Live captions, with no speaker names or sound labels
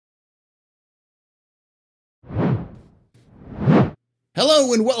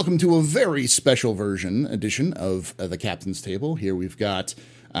Hello and welcome to a very special edition of the Captain's Table. Here we've got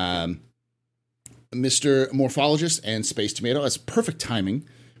Mr. Morphologist and Space Tomato. That's perfect timing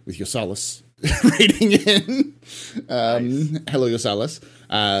with Yosalis rating in. Nice. Hello, Yosalis.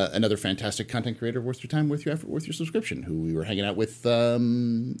 Another fantastic content creator worth your time, worth your effort, worth your subscription, who we were hanging out with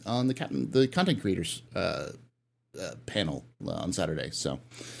on the content creators panel on Saturday. So,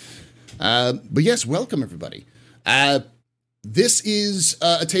 but yes, welcome everybody. This is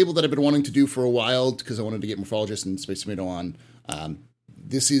a table that I've been wanting to do for a while because I wanted to get Morphologist and Space Tomato on.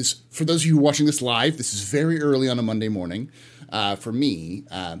 This is, for those of you watching this live, this is very early on a Monday morning for me.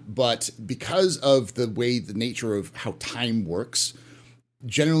 But because of the nature of how time works,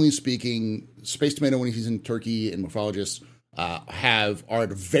 generally speaking, Space Tomato, when he's in Turkey, and Morphologist are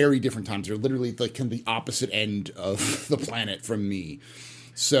at very different times. They're literally like kind of the opposite end of the planet from me.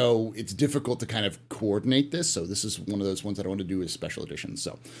 So it's difficult to kind of coordinate this. So this is one of those ones that I want to do as special editions.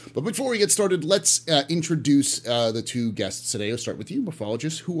 So, but before we get started, let's introduce the two guests today. I'll start with you,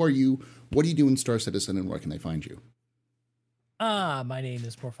 Morphologist. Who are you? What do you do in Star Citizen, and where can they find you? My name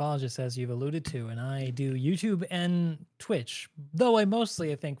is Morphologist, as you've alluded to, and I do YouTube and Twitch. Though I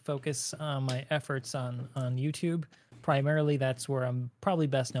think, focus my efforts on YouTube. Primarily, that's where I'm probably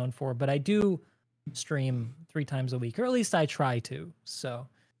best known for. But I do stream 3 times a week, or at least I try to. So,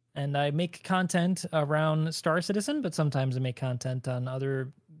 and I make content around Star Citizen, but sometimes I make content on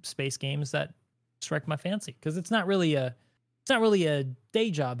other space games that strike my fancy, because it's not really a day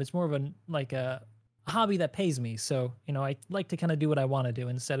job. It's more of a hobby that pays me. So, I like to kind of do what I want to do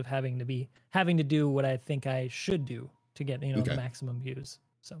instead of having to do what I think I should do to get the maximum views.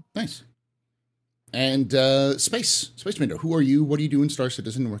 So nice. And Space Tomato, who are you? What do you do in Star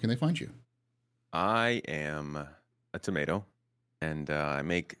Citizen, and where can they find you? I am a tomato, and I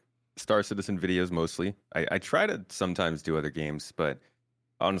make Star Citizen videos mostly. I try to sometimes do other games, but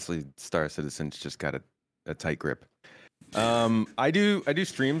honestly, Star Citizen's just got a tight grip. I do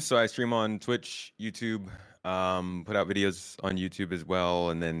streams, so I stream on Twitch, YouTube, put out videos on YouTube as well,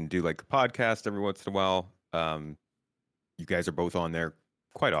 and then do like a podcast every once in a while. You guys are both on there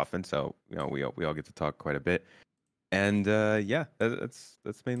quite often, so we all get to talk quite a bit. And yeah, that's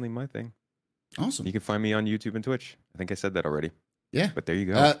mainly my thing. Awesome. You can find me on YouTube and Twitch. I think I said that already. Yeah. But there you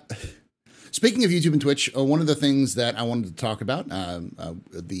go. Speaking of YouTube and Twitch, one of the things that I wanted to talk about when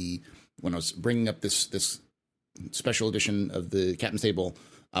I was bringing up this special edition of the Captain's Table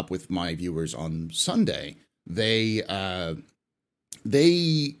up with my viewers on Sunday, they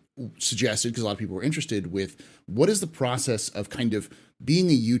suggested, because a lot of people were interested with, what is the process of kind of being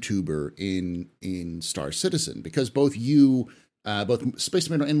a YouTuber in Star Citizen? Because both Space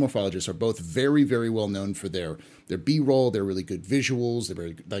Tomato and Morphologist are both very, very well known for their B-roll. They're really good visuals.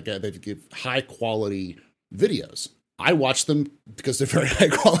 They give high quality videos. I watch them because they're very high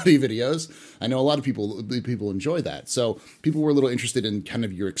quality videos. I know a lot of people enjoy that. So people were a little interested in kind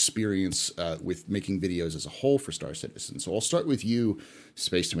of your experience with making videos as a whole for Star Citizen. So I'll start with you,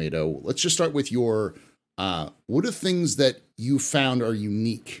 Space Tomato. Let's just start with your what are things that you found are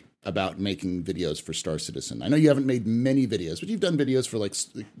unique about making videos for Star Citizen? I know you haven't made many videos, but you've done videos for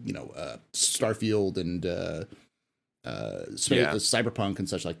Starfield and Cyberpunk and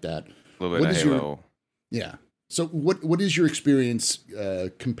such like that. A little bit of Halo. Yeah. So what is your experience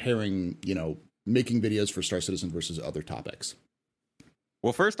comparing, making videos for Star Citizen versus other topics?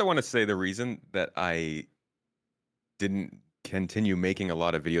 Well, first I want to say the reason that I didn't continue making a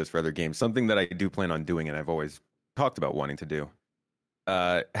lot of videos for other games, something that I do plan on doing and I've always talked about wanting to do,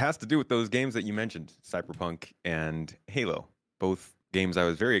 has to do with those games that you mentioned, Cyberpunk and Halo. Both games I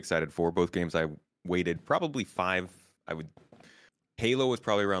was very excited for. Both games I waited probably 5. Halo was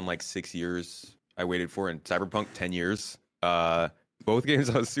probably around like 6 years I waited for, and Cyberpunk 10 years. Both games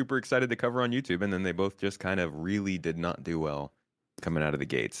I was super excited to cover on YouTube, and then they both just kind of really did not do well coming out of the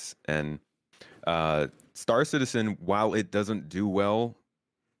gates. And Star Citizen, while it doesn't do well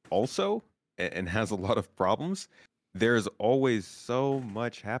also and has a lot of problems, there's always so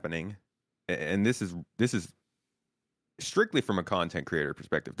much happening, and this is strictly from a content creator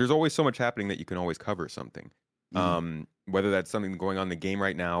perspective. There's always so much happening that you can always cover something, whether that's something going on in the game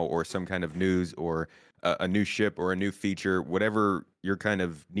right now, or some kind of news, or a new ship, or a new feature. Whatever your kind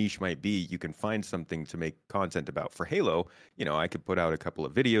of niche might be, you can find something to make content about. For Halo, I could put out a couple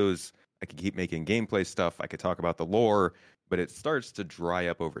of videos, I could keep making gameplay stuff, I could talk about the lore, but it starts to dry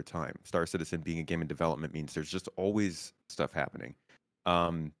up over time. Star Citizen being a game in development means there's just always stuff happening.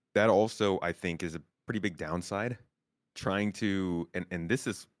 That also, I think, is a pretty big downside. Trying to, and this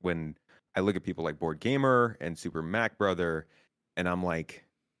is when I look at people like Board Gamer and Super Mac Brother, and I'm like,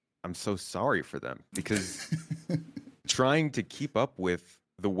 I'm so sorry for them, because trying to keep up with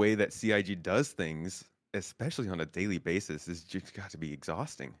the way that CIG does things, especially on a daily basis, is just got to be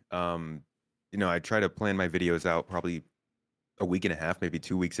exhausting. I try to plan my videos out probably a week and a half, maybe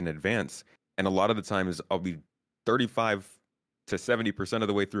 2 weeks in advance. And a lot of the times I'll be 35 to 70% of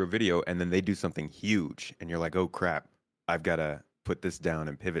the way through a video, and then they do something huge. And you're like, oh crap, I've got to put this down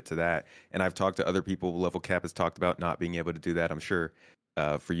and pivot to that. And I've talked to other people, Level Cap has talked about not being able to do that. I'm sure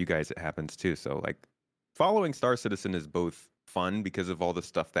for you guys it happens too. So like following Star Citizen is both fun because of all the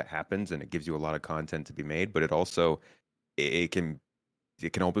stuff that happens and it gives you a lot of content to be made, but it also it can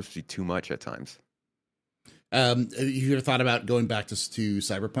almost be too much at times. Have you ever thought about going back to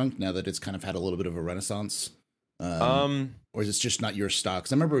Cyberpunk now that it's kind of had a little bit of a renaissance? Or is it just not your stock?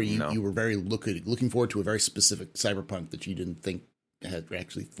 'Cause I remember you were very looking forward to a very specific Cyberpunk that you didn't think had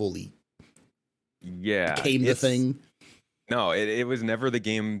actually fully became the thing. No, it was never the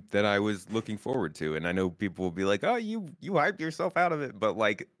game that I was looking forward to. And I know people will be like, oh, you hyped yourself out of it. But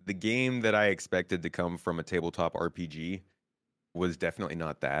like the game that I expected to come from a tabletop RPG was definitely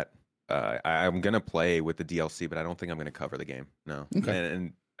not that. I'm going to play with the DLC, but I don't think I'm going to cover the game. No. Okay.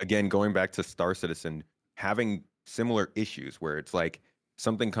 And again, going back to Star Citizen, having similar issues where it's like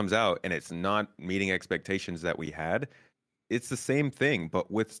something comes out and it's not meeting expectations that we had. It's the same thing,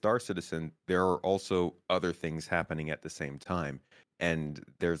 but with Star Citizen, there are also other things happening at the same time. And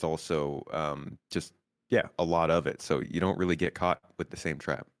there's also a lot of it. So you don't really get caught with the same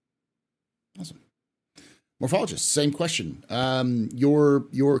trap. Awesome. Morphologist, same question.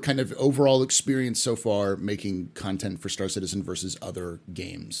 Your kind of overall experience so far making content for Star Citizen versus other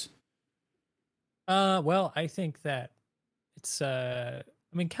games. Well, I think that it's kind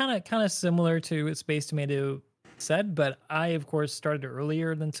of similar to what Space Tomato said, but I of course started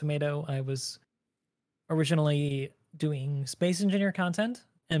earlier than Tomato. I was originally doing Space Engineer content,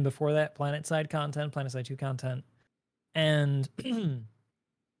 and before that PlanetSide content, PlanetSide 2 content. And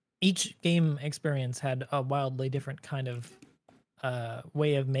each game experience had a wildly different kind of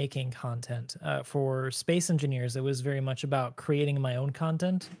way of making content. For Space Engineers, it was very much about creating my own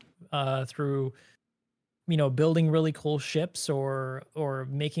content through building really cool ships or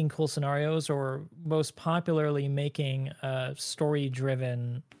making cool scenarios, or most popularly making a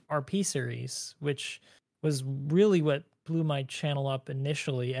story-driven RP series, which was really what blew my channel up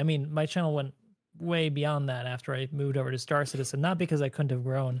initially. I mean, my channel went way beyond that after I moved over to Star Citizen, not because I couldn't have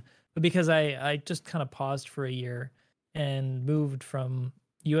grown, but because I just kind of paused for a year and moved from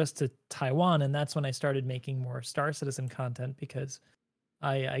US to Taiwan. And that's when I started making more Star Citizen content, because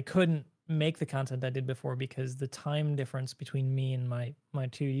I couldn't make the content I did before because the time difference between me and my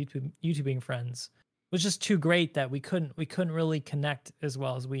two YouTubing friends was just too great that we couldn't really connect as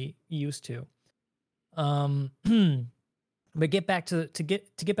well as we used to. But get back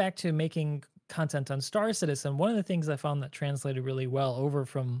to making content on Star Citizen, one of the things I found that translated really well over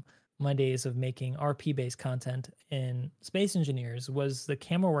from my days of making RP based content in Space Engineers was the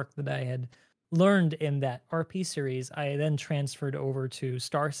camera work that I had learned in that RP series. I then transferred over to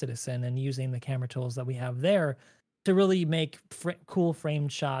Star Citizen and using the camera tools that we have there to really make cool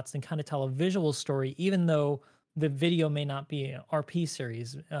framed shots and kind of tell a visual story, even though the video may not be an RP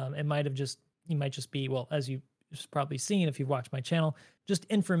series. You might just be, well, as you've probably seen if you've watched my channel, just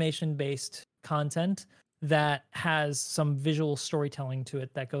information based content that has some visual storytelling to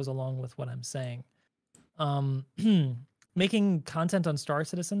it that goes along with what I'm saying. Making content on Star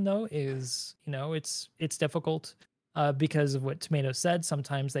Citizen, though, is, it's difficult because of what Tomato said.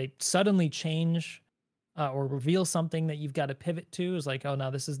 Sometimes they suddenly change or reveal something that you've got to pivot to. It's like, oh, now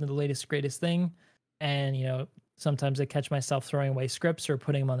this is the latest, greatest thing. And, sometimes I catch myself throwing away scripts or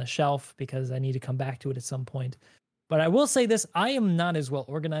putting them on the shelf because I need to come back to it at some point. But I will say this, I am not as well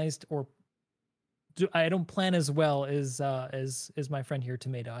organized, or I don't plan as well as my friend here,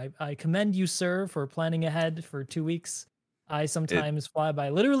 Tomato. I commend you, sir, for planning ahead for 2 weeks. I sometimes fly by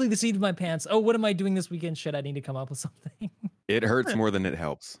literally the seat of my pants. Oh, what am I doing this weekend? Shit, I need to come up with something. It hurts more than it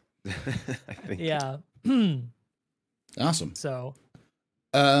helps. I think. Yeah. Awesome. So,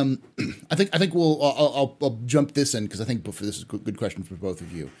 I think I'll jump this in because I think this is a good question for both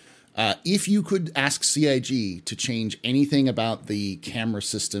of you. If you could ask CIG to change anything about the camera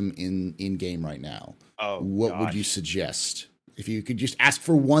system in game right now, what would you suggest? If you could just ask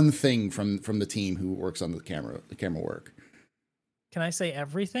for one thing from the team who works on the camera work. Can I say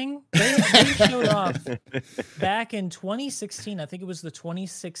everything? They showed off back in 2016. I think it was the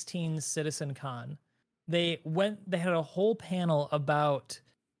 2016 CitizenCon. They had a whole panel about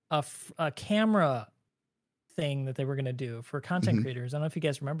a camera thing that they were going to do for content creators. I don't know if you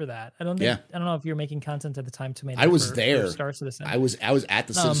guys remember that. I don't know if you were making content at the time. Tomato. I was there. For Star Citizen. I was at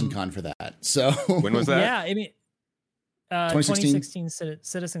the CitizenCon for that. So when was that? Yeah, I mean, 2016? 2016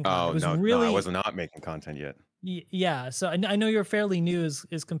 CitizenCon. Oh It was no, really I was not making content yet. Yeah, so I know you're fairly new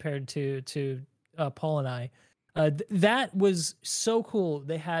as compared to Paul and I. That was so cool.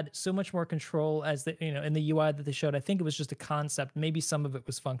 They had so much more control as the in the UI that they showed. I think it was just a concept. Maybe some of it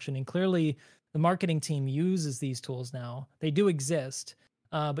was functioning. Clearly, the marketing team uses these tools now. They do exist,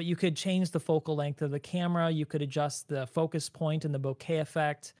 but you could change the focal length of the camera. You could adjust the focus point and the bokeh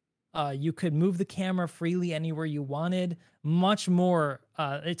effect. You could move the camera freely anywhere you wanted. Much more.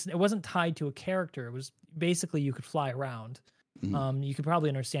 It wasn't tied to a character. It was basically you could fly around. Mhm. You could probably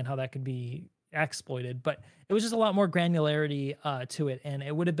understand how that could be exploited, but it was just a lot more granularity to it, and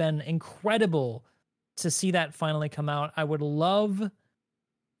it would have been incredible to see that finally come out. I would love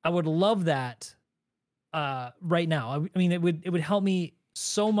that right now. I mean, it would help me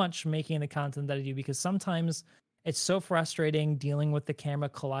so much making the content that I do, because sometimes it's so frustrating dealing with the camera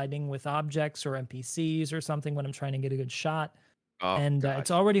colliding with objects or NPCs or something when I'm trying to get a good shot. Oh And gosh.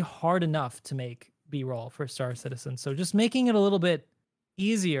 it's already hard enough to make B-roll for Star Citizen. So just making it a little bit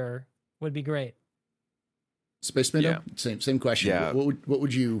easier would be great. Space Tomato? Yeah. Same question. Yeah. What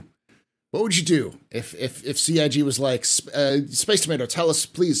would you do if CIG was like, Space Tomato, tell us,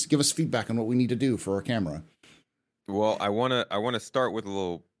 please give us feedback on what we need to do for our camera? Well, I wanna start with a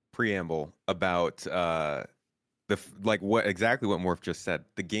little preamble about what Morph just said.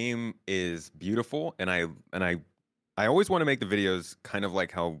 The game is beautiful, and I always want to make the videos kind of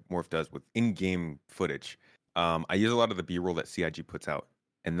like how Morph does with in-game footage. I use a lot of the B-roll that CIG puts out,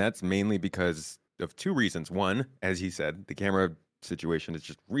 and that's mainly because of two reasons. One, as he said, the camera situation is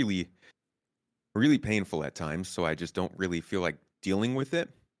just really, really painful at times, so I just don't really feel like dealing with it.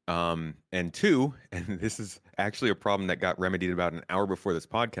 And two, and this is actually a problem that got remedied about an hour before this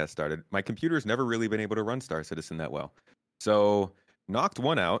podcast started, my computer's never really been able to run Star Citizen that well. So knocked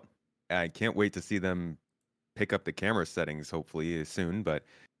one out. I can't wait to see them pick up the camera settings hopefully soon. But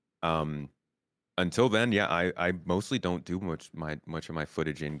until then, yeah, I mostly don't do much of my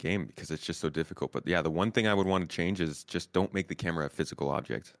footage in game because it's just so difficult. But yeah, the one thing I would want to change is just don't make the camera a physical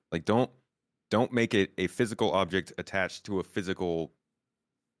object. Like don't make it a physical object attached to a physical,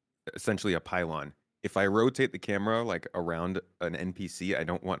 essentially a pylon. If I rotate the camera like around an NPC, I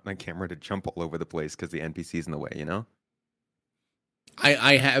don't want my camera to jump all over the place because the NPC is in the way, you know?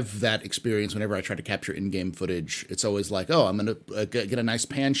 I have that experience whenever I try to capture in-game footage. It's always like, oh, I'm going to get a nice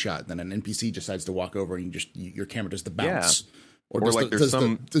pan shot. Then an NPC decides to walk over and your camera does the bounce. Yeah. Or like there's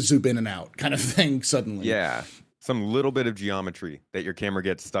the zoom in and out kind of thing suddenly. Yeah. Some little bit of geometry that your camera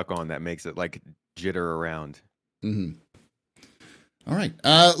gets stuck on that makes it like jitter around. Mm-hmm. All right.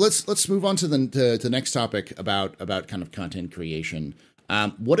 Let's move on to the next topic about kind of content creation.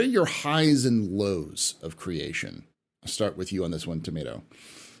 What are your highs and lows of creation? I'll start with you on this one, Tomato.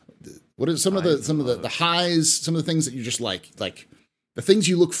 What are some of the highs, some of the things that you just like the things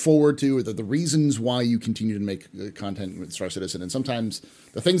you look forward to, or the reasons why you continue to make content with Star Citizen, and sometimes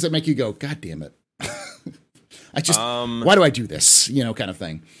the things that make you go, God damn it. Why do I do this? Kind of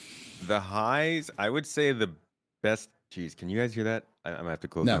thing. The highs, I would say the best. Geez, can you guys hear that? I'm gonna have to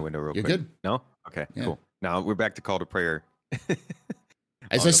close my window real quick. You're good. No? Okay, Cool. Now we're back to call to prayer.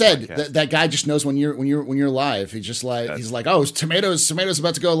 As I said, that guy just knows when you're live. He's just like he's like, oh, tomatoes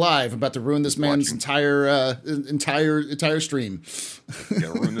about to go live, about to ruin this man's entire stream.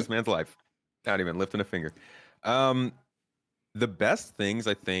 Ruin this man's life. Not even lifting a finger. The best things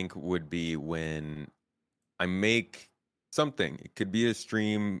I think would be when I make something. It could be a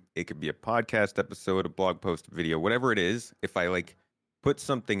stream, it could be a podcast episode, a blog post, video, whatever it is. If I like put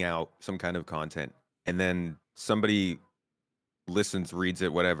something out, some kind of content, and then somebody listens, reads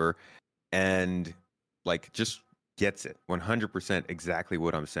it, whatever, and like just gets it 100% exactly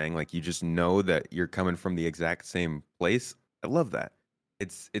what I'm saying. Like you just know that you're coming from the exact same place. I love that.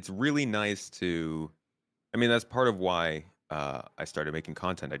 It's really nice to. I mean, that's part of why I started making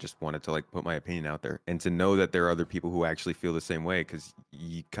content. I just wanted to like put my opinion out there and to know that there are other people who actually feel the same way, because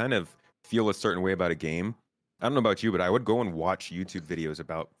you kind of feel a certain way about a game. I don't know about you, but I would go and watch YouTube videos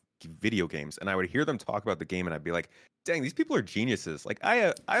about video games, and I would hear them talk about the game, and I'd be like, dang, these people are geniuses. Like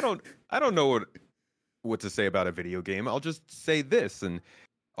I don't know what to say about a video game. I'll just say this. And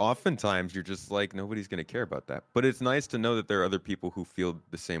oftentimes you're just like, nobody's going to care about that. But it's nice to know that there are other people who feel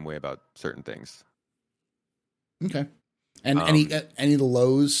the same way about certain things. Okay. And any of the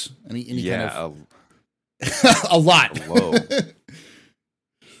lows? Any kind of a lot. A low.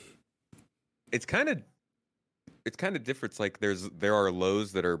 It's kind of different. It's like there are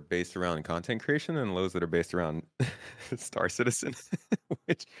lows that are based around content creation and lows that are based around Star Citizen,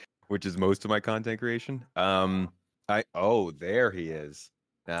 which is most of my content creation. There he is.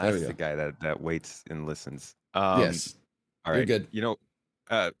 That's the guy that waits and listens. Yes. All You're right. good. You know,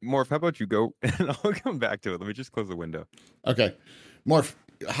 Morph, how about you go and I'll come back to it. Let me just close the window. Okay. Morph,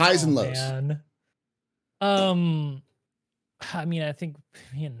 highs and lows. Man. I mean, I think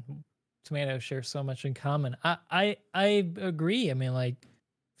me and Tomato share so much in common. I agree. I mean, like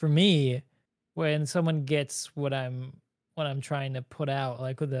for me, when someone gets what I'm trying to put out,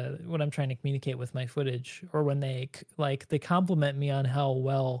 like with what I'm trying to communicate with my footage, or when they they compliment me on how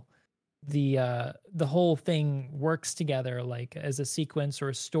well the whole thing works together, like as a sequence or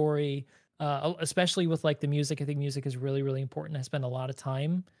a story, especially with like the music. I think music is really, really important. I spend a lot of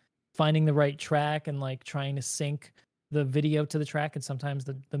time finding the right track and like trying to sync the video to the track, and sometimes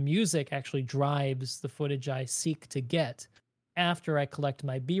the music actually drives the footage I seek to get. After I collect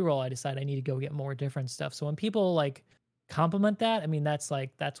my b-roll, I decide I need to go get more different stuff. So when people like compliment that, I mean, that's why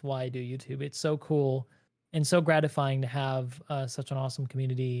I do YouTube. It's so cool and so gratifying to have such an awesome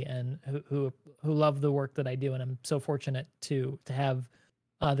community and who love the work that I do, and I'm so fortunate to have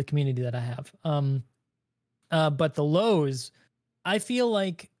the community that I have. But the lows, I feel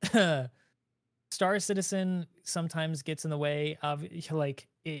like Star Citizen sometimes gets in the way of like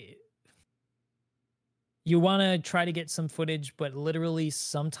you want to try to get some footage, but literally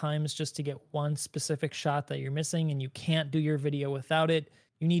sometimes just to get one specific shot that you're missing and you can't do your video without it,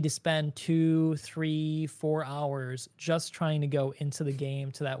 you need to spend 2, 3, 4 hours just trying to go into the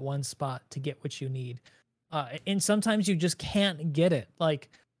game to that one spot to get what you need. And sometimes you just can't get it. Like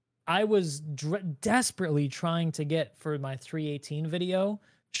I was desperately trying to get for my 318 video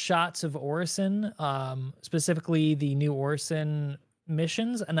shots of Orison, specifically the new Orison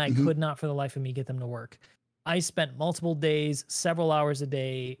missions, and I could not for the life of me get them to work. I spent multiple days, several hours a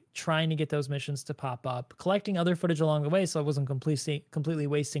day trying to get those missions to pop up, collecting other footage along the way, so I wasn't completely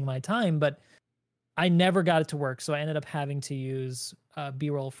wasting my time, but I never got it to work. So I ended up having to use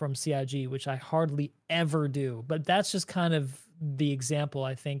B-roll from CIG, which I hardly ever do. But that's just kind of the example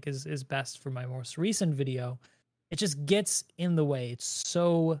I think is best for my most recent video. It just gets in the way. It's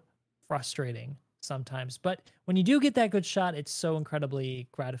so frustrating sometimes. But when you do get that good shot, it's so incredibly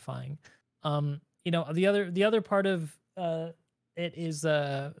gratifying. You know, the other part of it is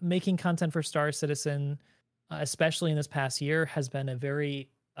making content for Star Citizen, especially in this past year, has been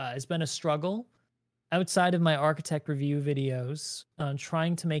a struggle. Outside of my architect review videos,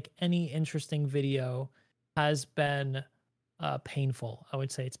 trying to make any interesting video has been painful. I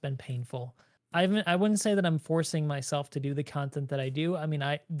would say it's been painful. I wouldn't say that I'm forcing myself to do the content that I do. I mean,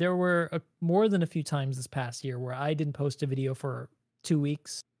 there were more than a few times this past year where I didn't post a video for 2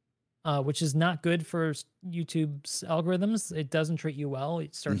 weeks, which is not good for YouTube's algorithms. It doesn't treat you well.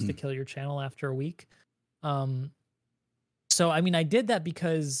 It starts to kill your channel after a week. So, I mean, I did that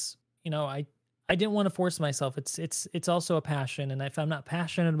because, you know, I didn't want to force myself. It's also a passion. And if I'm not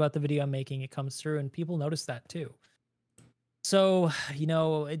passionate about the video I'm making, it comes through and people notice that too. So, you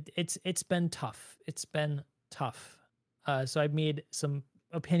know, it's been tough. It's been tough. So I've made some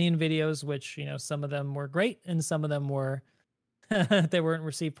opinion videos, which, you know, some of them were great and some of them were, they weren't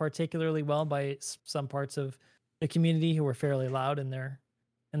received particularly well by some parts of the community who were fairly loud in their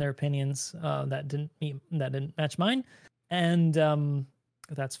opinions that didn't match mine. And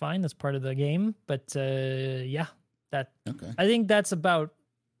that's fine. That's part of the game. But yeah, I think that's about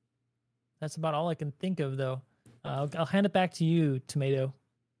all I can think of, though. I'll hand it back to you, Tomato.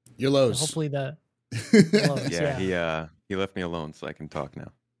 Your lows. Hopefully the lows. Yeah, he left me alone, so I can talk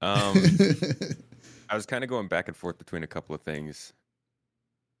now. I was kind of going back and forth between a couple of things,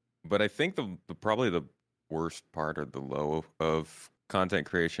 but I think the probably the worst part or the low of content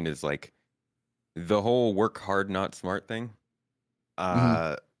creation is like the whole work hard, not smart thing.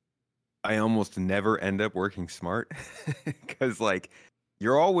 I almost never end up working smart because like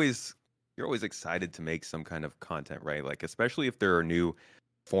you're always excited to make some kind of content, right? Like especially if there are new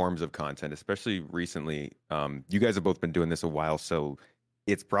forms of content, especially recently. You guys have both been doing this a while, so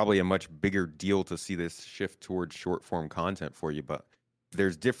it's probably a much bigger deal to see this shift towards short form content for you. But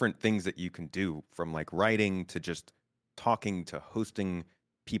there's different things that you can do, from like writing to just talking to hosting,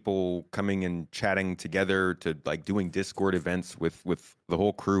 people coming and chatting together to like doing Discord events with the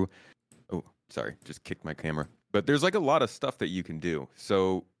whole crew. Oh, sorry, just kicked my camera. But there's like a lot of stuff that you can do.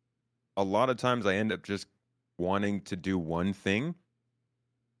 So a lot of times I end up just wanting to do one thing,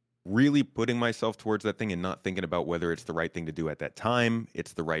 really putting myself towards that thing and not thinking about whether it's the right thing to do at that time,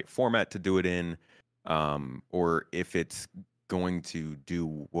 it's the right format to do it in, or if it's going to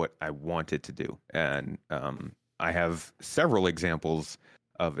do what I want it to do. And I have several examples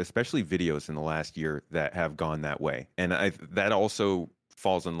of especially videos in the last year that have gone that way. And that also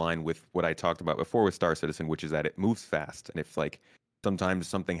falls in line with what I talked about before with Star Citizen, which is that it moves fast. And if like sometimes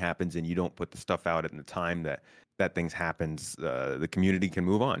something happens and you don't put the stuff out in the time that things happens, the community can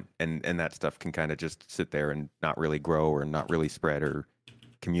move on, and that stuff can kind of just sit there and not really grow or not really spread or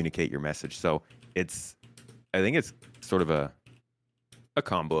communicate your message. So I think it's sort of a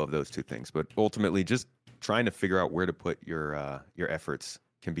combo of those two things, but ultimately just trying to figure out where to put your efforts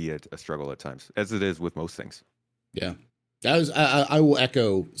can be a struggle at times, as it is with most things. Yeah, I will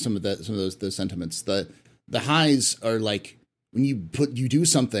echo some of those sentiments. The highs are like when you do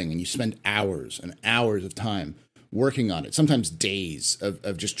something and you spend hours and hours of time working on it, sometimes days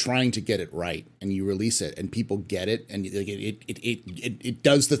of just trying to get it right, and you release it and people get it, and it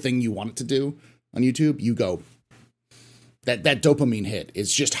does the thing you want it to do on YouTube. You go, that dopamine hit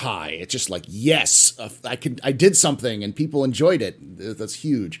is just high. It's just like, yes, I did something and people enjoyed it. That's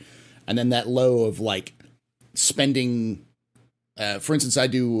huge. And then that low of like spending, for instance, I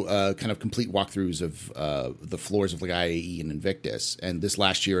do kind of complete walkthroughs of the floors of like IAE and Invictus. And this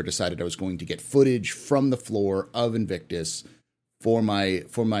last year I decided I was going to get footage from the floor of Invictus for my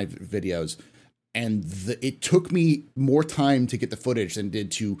videos. And it took me more time to get the footage than it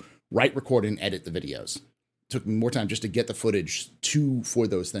did to write, record, and edit the videos. It took me more time just to get the footage for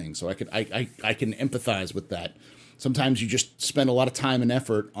those things. So I can empathize with that. Sometimes you just spend a lot of time and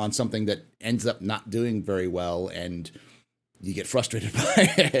effort on something that ends up not doing very well, and you get frustrated by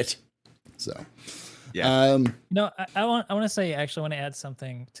it. So, yeah. I want to say, actually, I want to add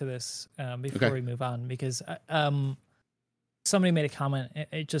something to this before we move on, because somebody made a comment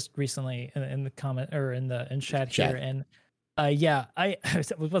just recently in the comment or in chat here, and yeah, I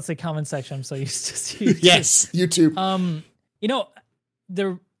was about to say comment section. I'm so used to seeing yes, YouTube.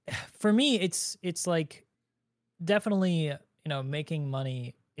 For me, it's like definitely, making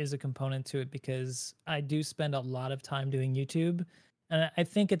money is a component to it, because I do spend a lot of time doing YouTube, and I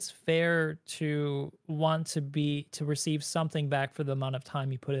think it's fair to want to receive something back for the amount of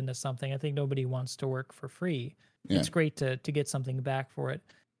time you put into something. I think nobody wants to work for free. Yeah. It's great to get something back for it,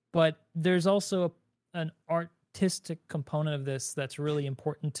 but there's also an artistic component of this that's really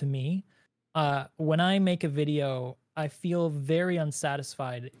important to me. When I make a video, I feel very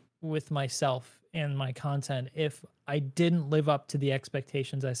unsatisfied with myself and my content if I didn't live up to the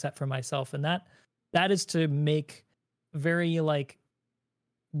expectations I set for myself, and that is to make very like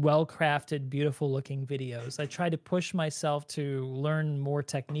well-crafted, beautiful looking videos. I try to push myself to learn more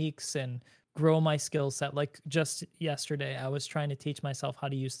techniques and grow my skill set. Like just yesterday, I was trying to teach myself how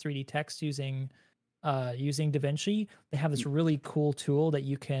to use 3D text using DaVinci. They have this really cool tool that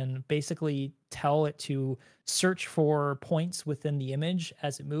you can basically tell it to search for points within the image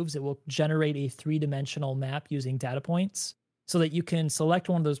as it moves. It will generate a 3-dimensional map using data points, so that you can select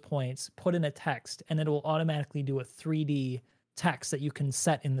one of those points, put in a text, and it will automatically do a 3D text that you can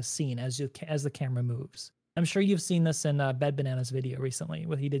set in the scene as the camera moves. I'm sure you've seen this in Bed Banana's video recently,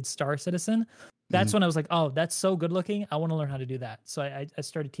 where he did Star Citizen. That's when I was like, oh, that's so good looking. I want to learn how to do that. So I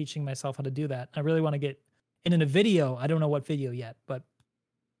started teaching myself how to do that. I really want to get in a video. I don't know what video yet, but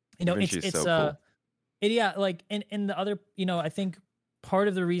it's so cool. Yeah, like in the other, I think part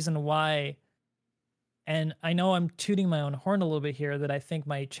of the reason why, and I know I'm tooting my own horn a little bit here, that I think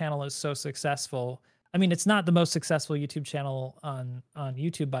my channel is so successful. I mean, it's not the most successful YouTube channel on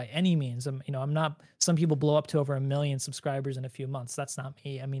YouTube by any means. I'm not. Some people blow up to over 1 million subscribers in a few months. That's not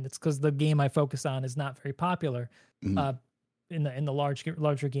me. I mean, it's because the game I focus on is not very popular in the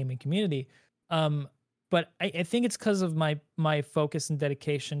larger gaming community. But I think it's because of my focus and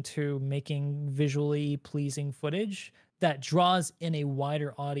dedication to making visually pleasing footage that draws in a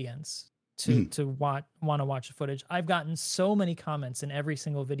wider audience to want to watch the footage. I've gotten so many comments in every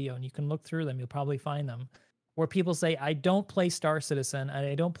single video, and you can look through them. You'll probably find them, where people say, I don't play Star Citizen, and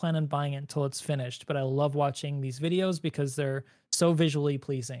I don't plan on buying it until it's finished, but I love watching these videos because they're so visually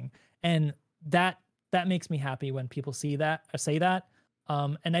pleasing. And that makes me happy when people say that.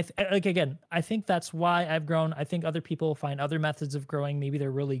 And I think that's why I've grown. I think other people find other methods of growing. Maybe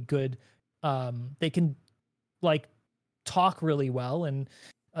they're really good. They can like talk really well, and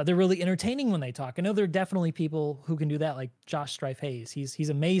they're really entertaining when they talk. I know there are definitely people who can do that, like Josh Strife Hayes. He's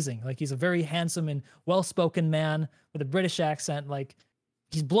amazing. Like, he's a very handsome and well-spoken man with a British accent. Like,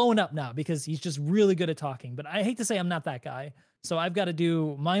 he's blowing up now because he's just really good at talking. But I hate to say I'm not that guy. So I've got to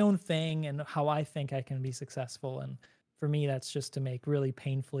do my own thing and how I think I can be successful. And for me, that's just to make really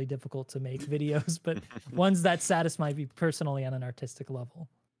painfully difficult to make videos, but ones that satisfy me personally on an artistic level.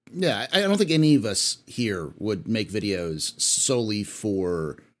 Yeah, I don't think any of us here would make videos solely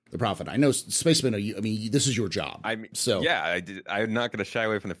for the profit. I know, Spaceman, this is your job. So yeah, I'm not going to shy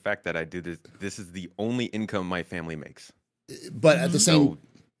away from the fact that I do this. This is the only income my family makes. But at the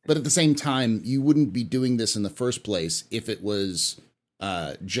same time, you wouldn't be doing this in the first place if it was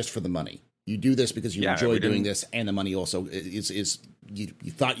just for the money. You do this because you enjoy doing this, and the money also is you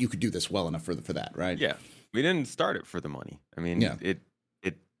thought you could do this well enough for that, right? Yeah, we didn't start it for the money. I mean,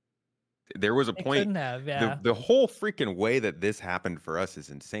 there was a point. Couldn't have, yeah. The whole freaking way that this happened for us is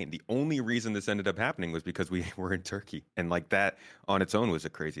insane. The only reason this ended up happening was because we were in Turkey, and like that on its own was a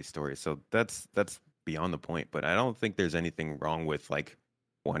crazy story. So that's beyond the point. But I don't think there's anything wrong with like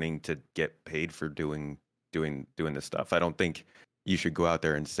wanting to get paid for doing this stuff. I don't think you should go out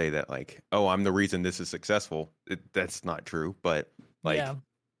there and say that like, oh, I'm the reason this is successful. That's not true. But like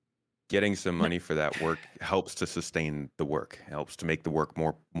getting some money for that work helps to sustain the work, helps to make the work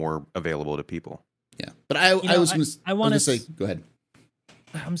more available to people. Yeah. But I want to say, go ahead.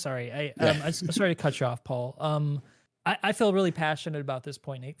 I'm sorry. I'm sorry to cut you off, Paul. I feel really passionate about this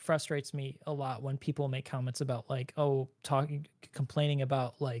point. It frustrates me a lot when people make comments about like, complaining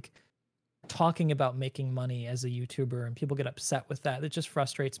about like talking about making money as a YouTuber, and people get upset with that. It just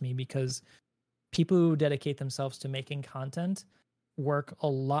frustrates me because people who dedicate themselves to making content work a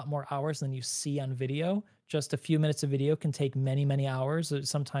lot more hours than you see on video. Just a few minutes of video can take many, many hours,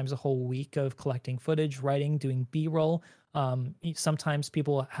 sometimes a whole week of collecting footage, writing, doing B-roll. Sometimes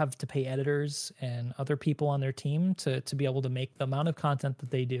people have to pay editors and other people on their team to be able to make the amount of content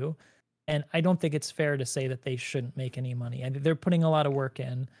that they do. And I don't think it's fair to say that they shouldn't make any money. And they're putting a lot of work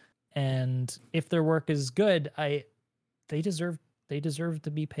in. And if their work is good, they deserve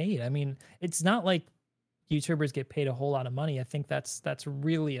to be paid. I mean, it's not like YouTubers get paid a whole lot of money. I think that's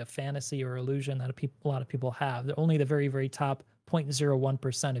really a fantasy or illusion that a lot of people have. Only the very, very top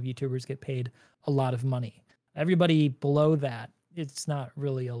 0.01% of YouTubers get paid a lot of money. Everybody below that, it's not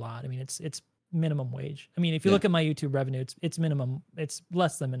really a lot. I mean, it's minimum wage. I mean, if you look at my YouTube revenue, it's minimum. It's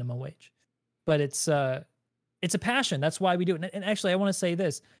less than minimum wage, but it's a passion. That's why we do it. And actually, I want to say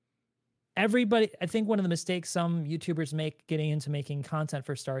this. I think one of the mistakes some YouTubers make getting into making content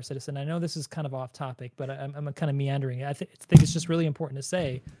for Star Citizen, I know this is kind of off topic, but I'm kind of meandering. I think it's just really important to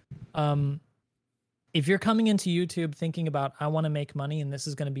say, if you're coming into YouTube thinking about, I want to make money and this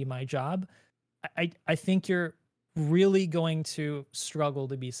is going to be my job, I think you're really going to struggle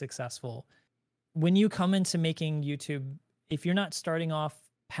to be successful. When you come into making YouTube, if you're not starting off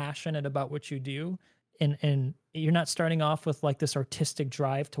passionate about what you do, and you're not starting off with like this artistic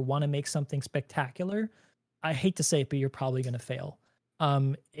drive to want to make something spectacular, I hate to say it, but you're probably going to fail.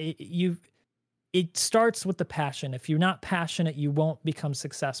 It starts with the passion. If you're not passionate, you won't become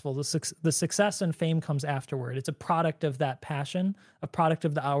successful. The success and fame comes afterward. It's a product of that passion, a product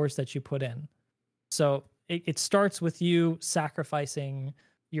of the hours that you put in. So it starts with you sacrificing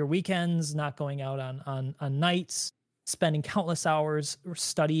your weekends, not going out on nights, spending countless hours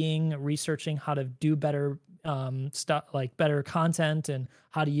studying, researching how to do better stuff, like better content, and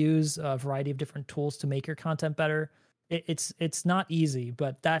how to use a variety of different tools to make your content better. It's not easy,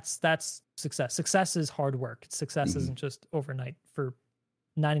 but that's success. Success is hard work. Success isn't just overnight for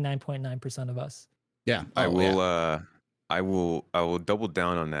 99.9% of us. Yeah, I will double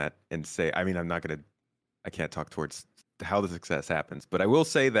down on that and say, I mean, I can't talk towards how the success happens, but I will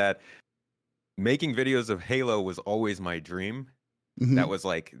say that making videos of Halo was always my dream. Mm-hmm. That was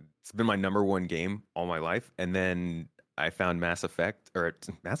like, it's been my number one game all my life. And then I found Mass Effect.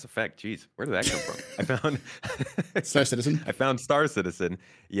 Geez, where did that come from? I found Star Citizen. I found Star Citizen.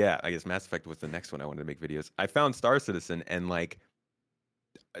 Yeah, I guess Mass Effect was the next one I wanted to make videos. I found Star Citizen, and like,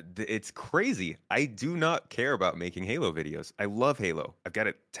 it's crazy. I do not care about making Halo videos. I love Halo. I've got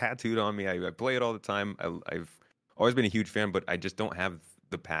it tattooed on me. I play it all the time. I've always been a huge fan, but I just don't have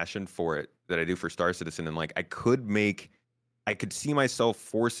the passion for it that I do for Star Citizen. And like, I could see myself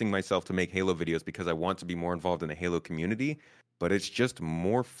forcing myself to make Halo videos because I want to be more involved in the Halo community, but it's just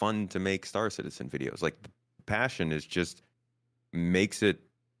more fun to make Star Citizen videos. Like, the passion is just makes it,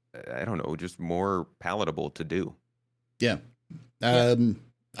 I don't know, just more palatable to do. Yeah.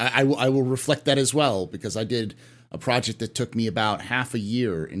 I will reflect that as well, because I did a project that took me about half a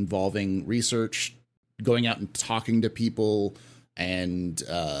year involving research, going out and talking to people, and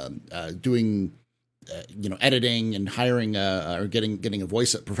doing editing and hiring or getting a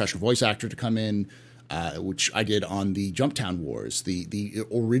professional voice actor to come in, which I did on the Jumptown Wars, the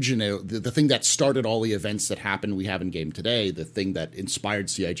original, the thing that started all the events that happen we have in game today, the thing that inspired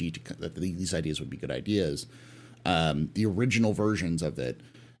CIG that these ideas would be good ideas, the original versions of it.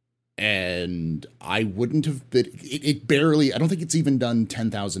 And I wouldn't have been, it barely, I don't think it's even done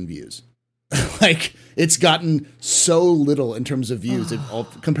 10,000 views. Like, it's gotten so little in terms of views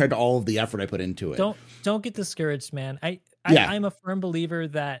compared to all of the effort I put into it. Don't get discouraged, man. I'm a firm believer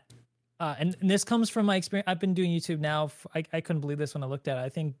that, and this comes from my experience. I've been doing YouTube now. I couldn't believe this when I looked at it. I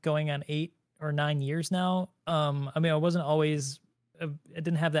think going on 8 or 9 years now. I mean, I wasn't always I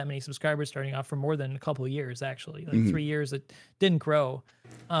didn't have that many subscribers starting off for more than a couple of years, actually, like 3 years. It didn't grow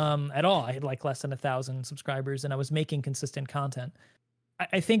at all. I had like less than 1,000 subscribers, and I was making consistent content.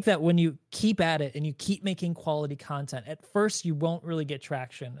 I think that when you keep at it and you keep making quality content, at first you won't really get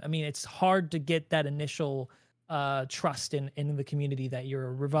traction. I mean, it's hard to get that initial trust in the community that you're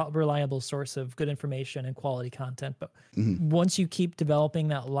a reliable source of good information and quality content. But once you keep developing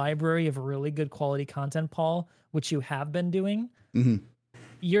that library of really good quality content, Paul, which you have been doing, they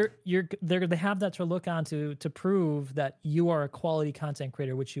have that to look on to prove that you are a quality content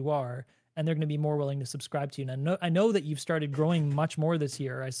creator, which you are. And they're going to be more willing to subscribe to you. And I know that you've started growing much more this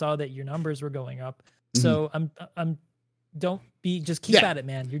year. I saw that your numbers were going up. So just keep at it,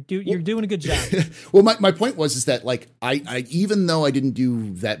 man. You're doing a good job. Well, my point was that like I even though I didn't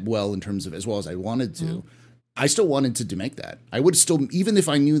do that well in terms of as well as I wanted to, I still wanted to make that. I would still, even if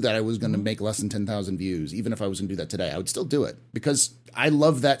I knew that I was going to make less than 10,000 views, even if I was going to do that today, I would still do it because I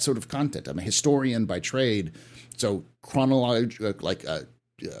love that sort of content. I'm a historian by trade, so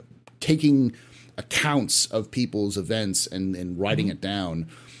taking accounts of people's events and writing it down.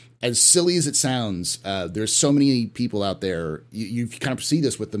 As silly as it sounds, there's so many people out there. You kind of see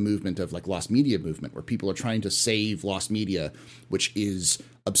this with the movement of like lost media movement, where people are trying to save lost media, which is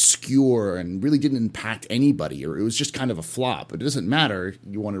obscure and really didn't impact anybody, or it was just kind of a flop. But it doesn't matter.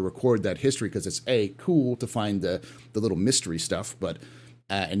 You want to record that history because it's cool to find the little mystery stuff, but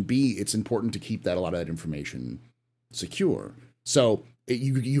and B, it's important to keep a lot of that information secure. So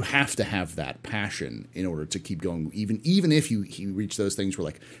you have to have that passion in order to keep going, even if you reach those things where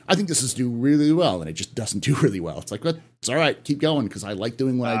like, I think this is doing really well, and it just doesn't do really well. It's like, well, it's all right, keep going, because I like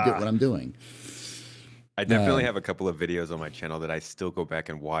doing what I'm doing. I definitely have a couple of videos on my channel that I still go back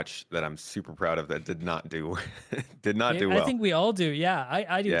and watch that I'm super proud of that did not do well. I think we all do. Yeah,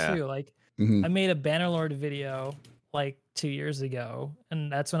 I do too. Like I made a Bannerlord video like 2 years ago,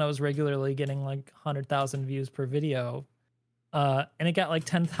 and that's when I was regularly getting like 100,000 views per video. And it got like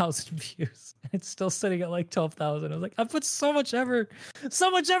 10,000 views. It's still sitting at like 12,000. I was like, I put so much effort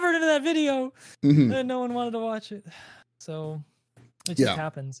into that video, and no one wanted to watch it. So it just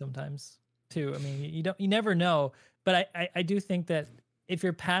happens sometimes too. I mean, you never know. But I do think that if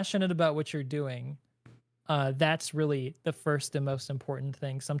you're passionate about what you're doing, that's really the first and most important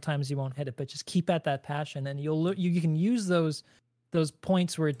thing. Sometimes you won't hit it, but just keep at that passion, and you can use those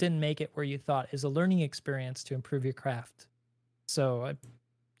points where it didn't make it where you thought as a learning experience to improve your craft. So,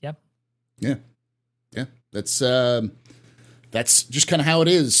 yeah. That's just kind of how it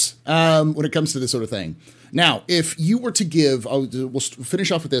is when it comes to this sort of thing. Now, if you were to give, we'll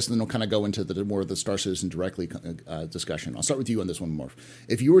finish off with this, and then we'll kind of go into the more of the Star Citizen directly discussion. I'll start with you on this one, Morph.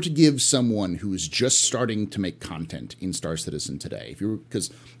 If you were to give someone who is just starting to make content in Star Citizen today,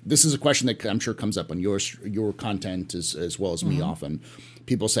 because this is a question that I'm sure comes up on your content as well as me often.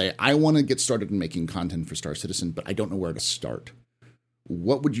 People say, I want to get started in making content for Star Citizen, but I don't know where to start.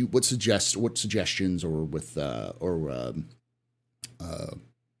 What suggestions or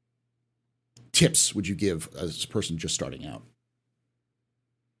tips would you give as a person just starting out?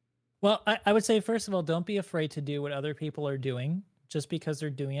 Well, I would say, first of all, don't be afraid to do what other people are doing. Just because they're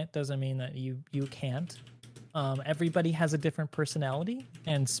doing it doesn't mean that you can't. Everybody has a different personality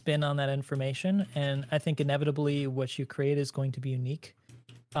and spin on that information, and I think inevitably what you create is going to be unique.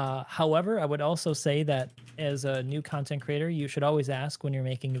 However, I would also say that as a new content creator, you should always ask when you're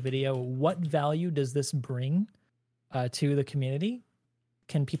making a video, what value does this bring to the community?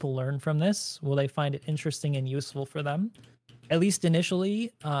 Can people learn from this? Will they find it interesting and useful for them? At least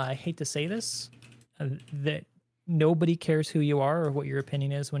initially, I hate to say this, that nobody cares who you are or what your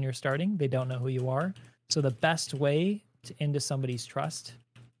opinion is when you're starting. They don't know who you are. So the best way into somebody's trust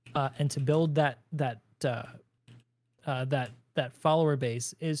and to build that follower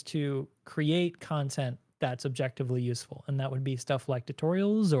base is to create content that's objectively useful. And that would be stuff like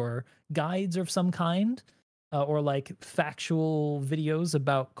tutorials or guides of some kind, or like factual videos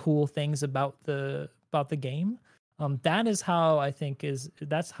about cool things about the game. That is how I think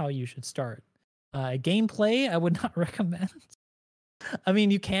that's how you should start. Gameplay, I would not recommend. I mean,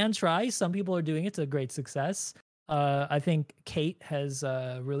 you can try. Some people are doing it to great success. I think Kate has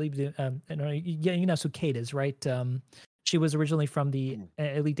really been, you know who Kate is, right? She was originally from the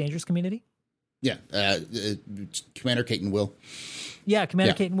Elite Dangerous community. Yeah, Commander Kate and Will. Yeah,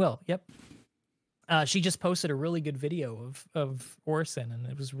 Commander Kate and Will. Yep. She just posted a really good video of Orison, and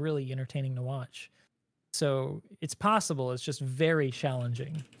it was really entertaining to watch. So it's possible. It's just very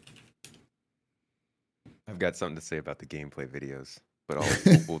challenging. I've got something to say about the gameplay videos, but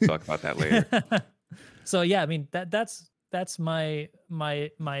we'll talk about that later. So yeah, I mean that's my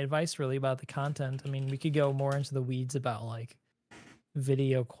advice really about the content. I mean, we could go more into the weeds about like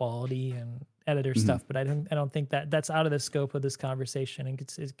video quality and editor Mhm. stuff, but I don't think that that's out of the scope of this conversation and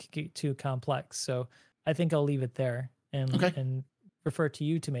it could get too complex. So I think I'll leave it there Okay. and refer to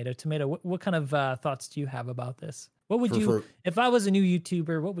you, Tomato. Tomato, what kind of thoughts do you have about this? What would For if I was a new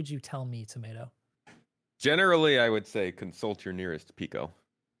YouTuber, what would you tell me, Tomato? Generally, I would say consult your nearest Pico.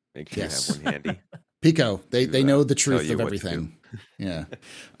 Make sure Yes. you have one handy. Pico, they to, know the tell truth you of what to everything. Yeah.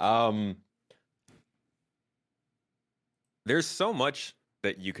 There's so much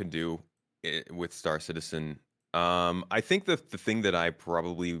that you can do with Star Citizen. I think the thing that I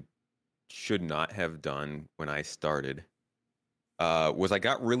probably should not have done when I started was I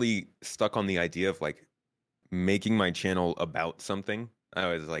got really stuck on the idea of like making my channel about something. I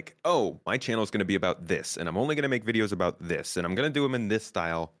was like, oh, my channel is going to be about this, and I'm only going to make videos about this, and I'm going to do them in this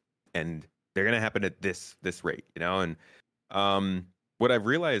style, and they're going to happen at this rate, you know? And what I've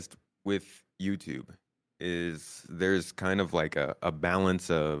realized with YouTube is there's kind of like a balance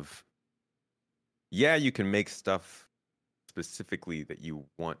of, yeah, you can make stuff specifically that you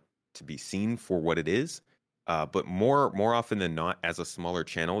want to be seen for what it is. But more often than not, as a smaller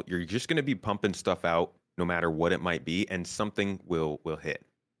channel, you're just going to be pumping stuff out no matter what it might be, and something will hit.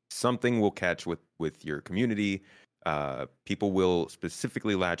 Something will catch with your community. People will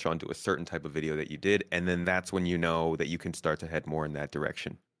specifically latch onto a certain type of video that you did, and then that's when you know that you can start to head more in that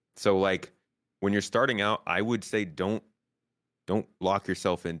direction. So like when you're starting out, I would say don't lock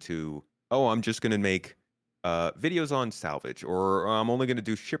yourself into, oh, I'm just going to make videos on salvage, or I'm only going to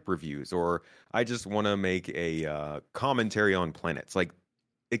do ship reviews, or I just want to make a commentary on planets. Like,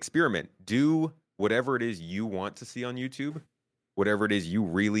 experiment, do whatever it is you want to see on YouTube, whatever it is you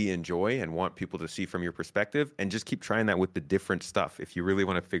really enjoy and want people to see from your perspective, and just keep trying that with the different stuff if you really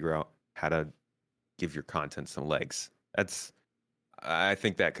want to figure out how to give your content some legs. I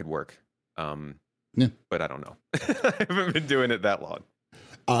think that could work. Yeah. But I don't know. I haven't been doing it that long.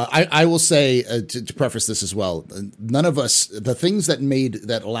 I will say to preface this as well, none of us, the things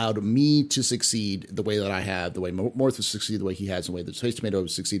that allowed me to succeed the way that I have, the way Morth has succeeded the way he has, the way that Space Tomato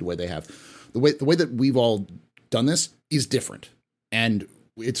has succeeded the way they have, the way that we've all done this is different, and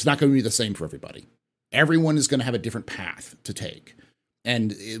it's not going to be the same for everybody. Everyone is going to have a different path to take.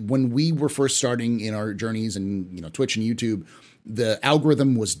 And when we were first starting in our journeys and Twitch and YouTube, the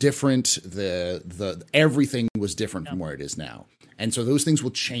algorithm was different. The everything was different from where it is now. And so those things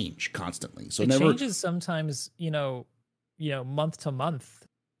will change constantly. So it changes sometimes, month to month.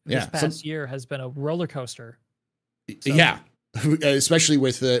 This past year has been a roller coaster. So. Yeah, especially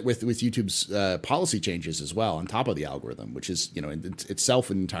with YouTube's policy changes as well, on top of the algorithm, which is itself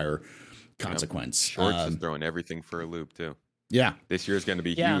an entire consequence. Shorts is throwing everything for a loop too. Yeah, this year is going to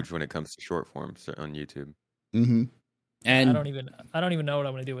be huge when it comes to short forms on YouTube. Mm-hmm. And I don't even know what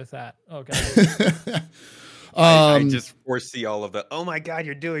I'm going to do with that. Okay. I just foresee all of the, oh my God,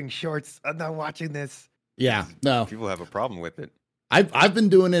 you're doing shorts, I'm not watching this. Yeah, no. People have a problem with it. I've been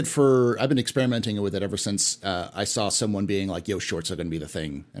doing it I've been experimenting with it ever since I saw someone being like, yo, shorts are going to be the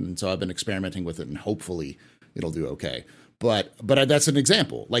thing. And so I've been experimenting with it, and hopefully it'll do okay. But that's an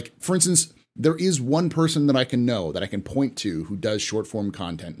example. Like, for instance, there is one person that I can point to who does short form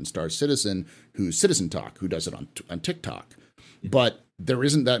content in Star Citizen, who's Citizen Talk, who does it on TikTok. But there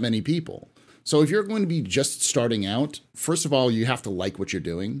isn't that many people. So if you're going to be just starting out, first of all, you have to like what you're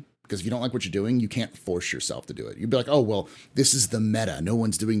doing, because if you don't like what you're doing, you can't force yourself to do it. You'd be like, oh, well, this is the meta. No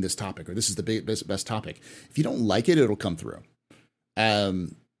one's doing this topic, or this is the best topic. If you don't like it, it'll come through.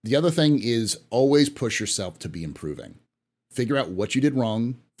 The other thing is always push yourself to be improving. Figure out what you did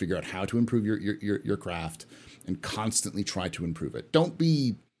wrong, figure out how to improve your craft, and constantly try to improve it. Don't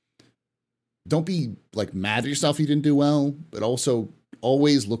be like mad at yourself if you didn't do well, but also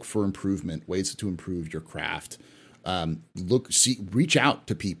always look for improvement, ways to improve your craft. Reach out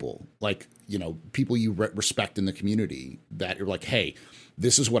to people, like, people you respect in the community, that you're like, hey,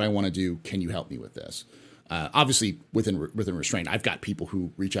 this is what I want to do. Can you help me with this? Obviously within restraint. I've got people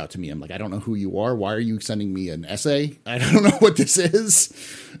who reach out to me. I'm like, I don't know who you are. Why are you sending me an essay? I don't know what this is.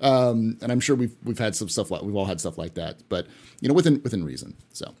 And I'm sure we've had some stuff we've all had stuff like that, but within reason.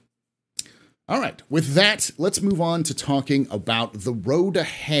 So. All right. With that, let's move on to talking about the road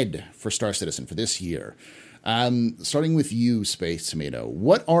ahead for Star Citizen for this year. Starting with you, Space Tomato.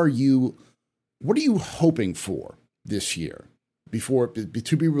 What are you hoping for this year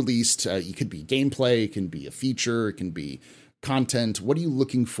to be released? It could be gameplay, it can be a feature, it can be content. What are you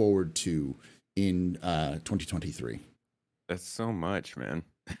looking forward to in 2023? That's so much, man.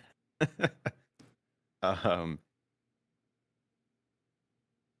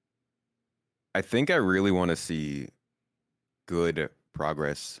 I think I really want to see good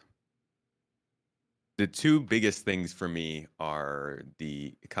progress. the two biggest things for me are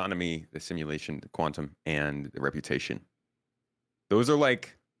the economy, the simulation, the quantum, and the reputation. Those are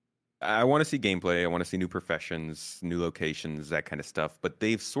like, I want to see gameplay, I want to see new professions, new locations, that kind of stuff. But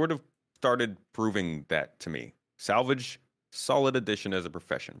they've sort of started proving that to me. Salvage, solid addition as a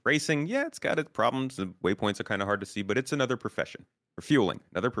profession. Racing, yeah, it's got its problems. The waypoints are kind of hard to see, but it's another profession. Refueling,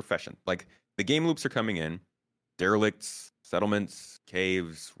 another profession. Like the game loops are coming in, derelicts, settlements,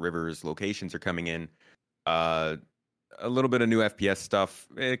 caves, rivers, locations are coming in. A little bit of new FPS stuff.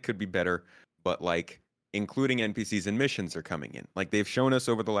 It could be better, but like including NPCs and missions are coming in. Like they've shown us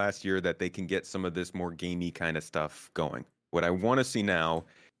over the last year that they can get some of this more gamey kind of stuff going. What I want to see now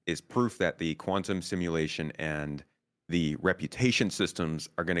is proof that the quantum simulation and the reputation systems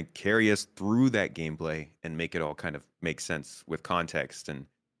are going to carry us through that gameplay and make it all kind of make sense with context and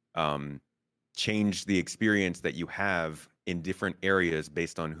change the experience that you have in different areas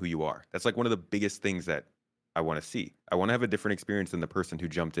based on who you are. That's like one of the biggest things that I want to see. I want to have a different experience than the person who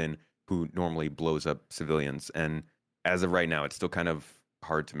jumped in who normally blows up civilians. And as of right now, it's still kind of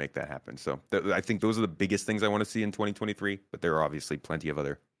hard to make that happen. So I think those are the biggest things I want to see in 2023, but there are obviously plenty of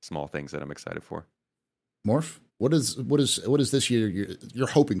other small things that I'm excited for. Morph, what is this year you're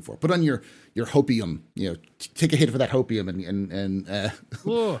hoping for? Put on your hopium, take a hit for that hopium and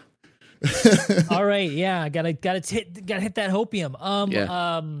All right, yeah, gotta hit that hopium.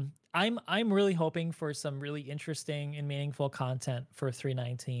 I'm really hoping for some really interesting and meaningful content for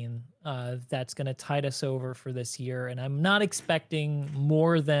 319 that's going to tide us over for this year. And I'm not expecting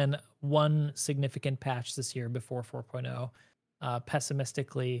more than one significant patch this year before 4.0.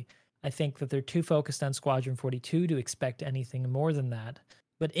 Pessimistically, I think that they're too focused on Squadron 42 to expect anything more than that.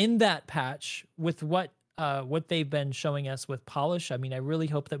 But in that patch, with what they've been showing us with polish, I mean, I really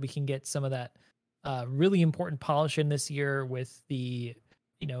hope that we can get some of that really important polish in this year with the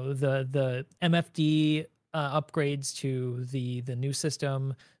MFD upgrades to the new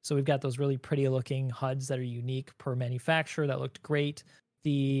system. So we've got those really pretty looking HUDs that are unique per manufacturer that looked great.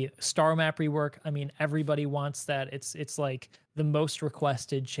 The star map rework, I mean, everybody wants that. It's like the most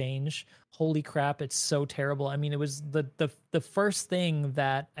requested change. Holy crap, it's so terrible. I mean, it was the first thing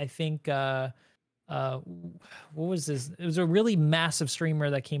that I think what was this? It was a really massive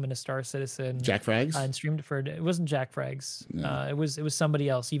streamer that came into Star Citizen. Jack Frags? And streamed for it wasn't Jack Frags. No. It was somebody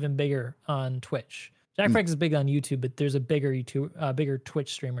else, even bigger on Twitch. Jack Frags is big on YouTube, but there's a bigger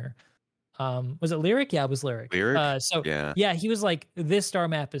Twitch streamer. Was it Lyric? Yeah, it was Lyric. Lyric? Yeah, he was like, this star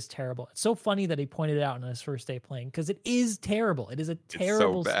map is terrible. It's so funny that he pointed it out on his first day playing because it is terrible. It is a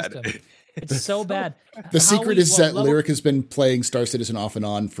terrible system. It's so bad. The secret is that Lyric has been playing Star Citizen off and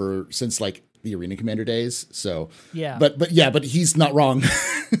on since like the Arena Commander days. So yeah, but he's not wrong.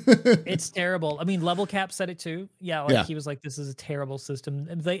 It's terrible. I mean, Level Cap said it too. Yeah, he was like, "This is a terrible system."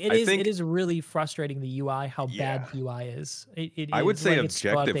 It is really frustrating. The UI, how bad the UI is. I would say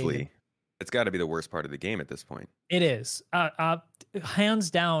objectively, it's got to be the worst part of the game at this point. It is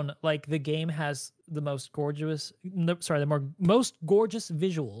hands down. Like the game has the most gorgeous visuals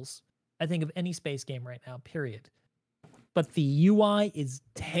I think of any space game right now. Period. But the UI is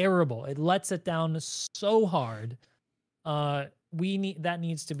terrible. It lets it down so hard. That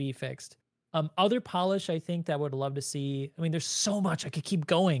needs to be fixed. Other polish, I think that I would love to see. I mean, there's so much I could keep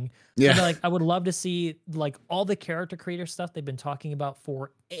going. Yeah. But, I would love to see like all the character creator stuff they've been talking about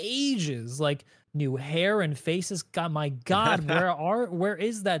for ages, like new hair and faces. God, my God, where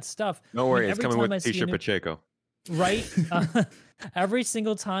is that stuff? Don't worry, it's coming with Tisha Pacheco. Right? Every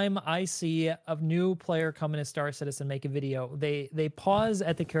single time I see a new player come into Star Citizen make a video, they pause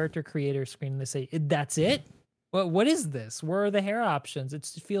at the character creator screen and they say, "That's it? What is this? Where are the hair options?" It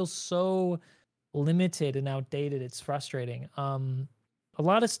feels so limited and outdated. It's frustrating. A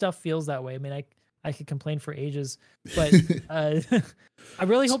lot of stuff feels that way. I mean, I could complain for ages, but I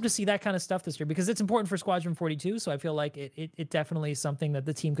really hope to see that kind of stuff this year because it's important for Squadron 42. So I feel like it definitely is something that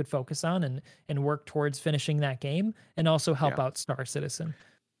the team could focus on and work towards finishing that game and also help out Star Citizen.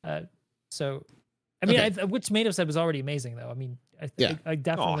 So, I mean, what Tomato said was already amazing, though. I mean, I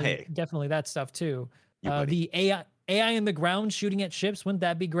definitely that stuff too. The AI in the ground shooting at ships, wouldn't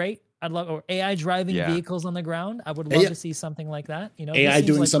that be great? I'd love, or AI driving vehicles on the ground. I would love to see something like that. AI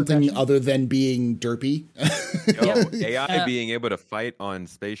doing something other than being derpy. AI being able to fight on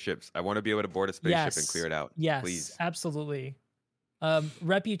spaceships. I want to be able to board a spaceship and clear it out. Yes, please. Absolutely.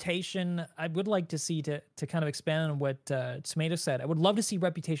 Reputation, I would like to see to kind of expand on what Tomato said. I would love to see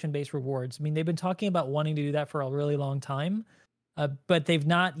reputation-based rewards. I mean, they've been talking about wanting to do that for a really long time. But they've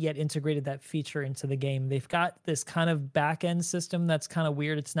not yet integrated that feature into the game. They've got this kind of back-end system that's kind of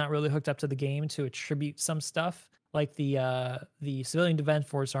weird. It's not really hooked up to the game to attribute some stuff like the civilian defense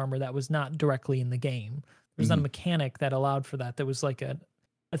force armor that was not directly in the game. There's not a mechanic that allowed for that. There was like a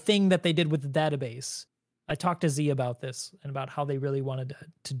thing that they did with the database. I talked to Z about this and about how they really wanted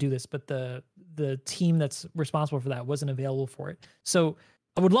to do this, but the team that's responsible for that wasn't available for it. So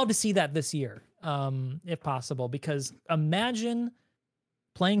I would love to see that this year, if possible, because imagine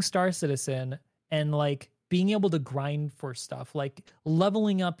playing Star Citizen and like being able to grind for stuff, like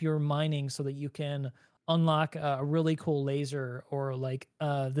leveling up your mining so that you can unlock a really cool laser, or like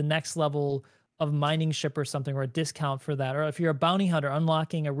the next level of mining ship or something, or a discount for that. Or if you're a bounty hunter,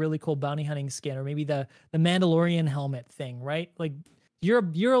 unlocking a really cool bounty hunting skin, or maybe the Mandalorian helmet thing, right? Like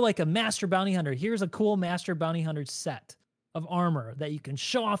you're like a master bounty hunter. Here's a cool master bounty hunter set of armor that you can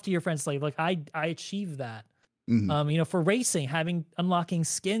show off to your friends. Like I achieved that. For racing, unlocking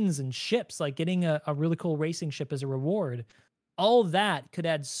skins and ships, like getting a really cool racing ship as a reward. All that could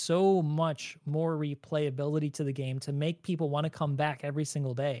add so much more replayability to the game to make people want to come back every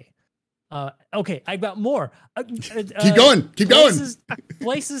single day. Okay, I've got more. Keep going.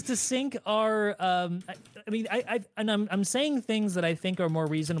 Places to sink are. I'm saying things that I think are more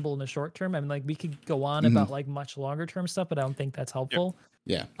reasonable in the short term. I mean, like we could go on about like much longer term stuff, but I don't think that's helpful.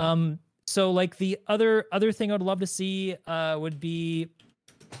 Yeah. So like the other thing I'd love to see would be,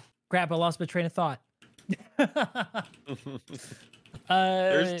 crap, I lost my train of thought.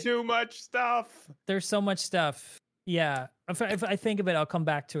 There's too much stuff. There's so much stuff. Yeah, if I think of it, I'll come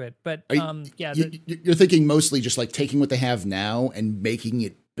back to it. But you're thinking mostly just like taking what they have now and making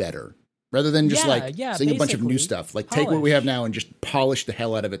it better, rather than just seeing a bunch of new stuff. Like take what we have now and just polish the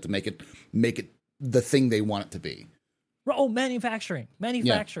hell out of it to make it the thing they want it to be. Oh, manufacturing.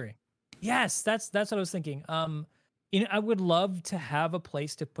 Yeah. Yes, that's what I was thinking. I would love to have a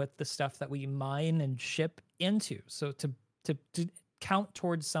place to put the stuff that we mine and ship into. So to count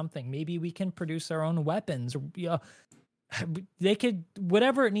towards something. Maybe we can produce our own weapons. They could,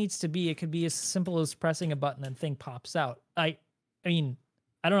 whatever it needs to be. It could be as simple as pressing a button and thing pops out. I mean,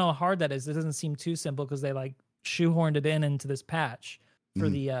 I don't know how hard that is. It doesn't seem too simple because they like shoehorned it into this patch for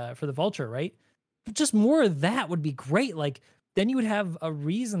the Vulture, right? But just more of that would be great. Like then you would have a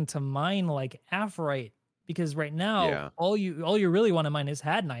reason to mine like Aphorite, because right now all you really want to mine is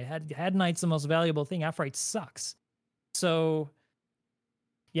Hadnite. Hadnite's the most valuable thing. Aphorite sucks. So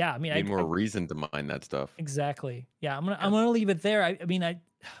yeah, I mean, need more reason to mine that stuff. Exactly. Yeah, I'm gonna leave it there. I mean,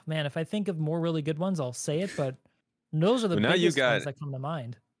 if I think of more really good ones, I'll say it. But those are the biggest ones that come to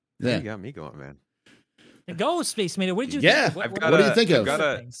mind. Yeah, you got me going, man. Go, Space Mate. What did you think? What do you think of?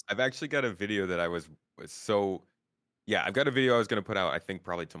 I've actually got a video that I was so. Yeah, I've got a video I was going to put out, I think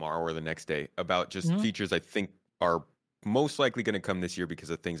probably tomorrow or the next day, about just features I think are most likely going to come this year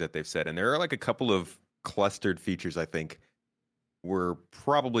because of things that they've said. And there are like a couple of clustered features I think we're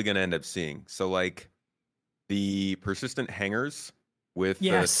probably going to end up seeing. So like the persistent hangars with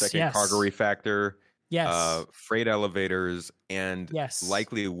the second cargo refactor, freight elevators, and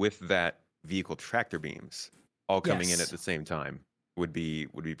likely with that vehicle tractor beams all coming in at the same time would be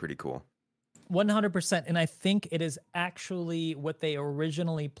pretty cool. 100%. And I think it is actually what they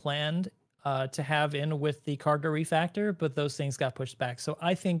originally planned to have in with the cargo refactor, but those things got pushed back. So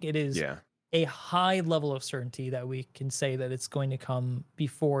I think it is a high level of certainty that we can say that it's going to come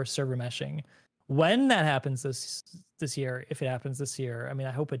before server meshing. When that happens this year, if it happens this year, I mean,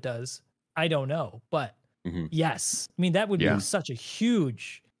 I hope it does. I don't know, but yes, I mean, that would be such a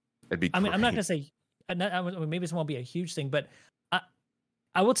huge. It'd be. I mean, I'm not gonna say maybe this won't be a huge thing, but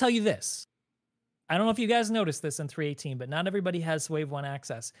I will tell you this. I don't know if you guys noticed this in 3.18, but not everybody has Wave 1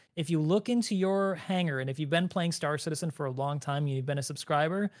 access. If you look into your hangar, and if you've been playing Star Citizen for a long time, you've been a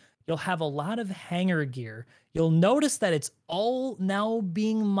subscriber, you'll have a lot of hangar gear. You'll notice that it's all now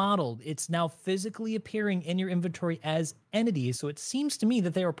being modeled. It's now physically appearing in your inventory as entities. So it seems to me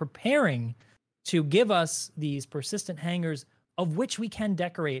that they are preparing to give us these persistent hangars of which we can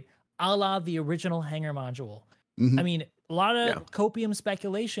decorate a la the original hangar module. I mean, a lot of copium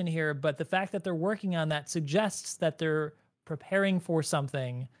speculation here, but the fact that they're working on that suggests that they're preparing for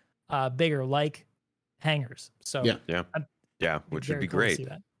something bigger, like hangars. So which would be great.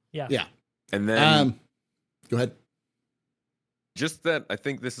 Yeah. And then go ahead. Just that, I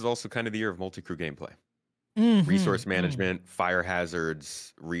think this is also kind of the year of multi-crew gameplay, resource management, fire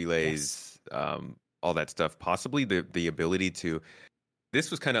hazards, relays, all that stuff. Possibly the ability to. This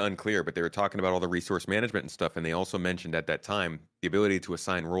was kind of unclear, but they were talking about all the resource management and stuff, and they also mentioned at that time the ability to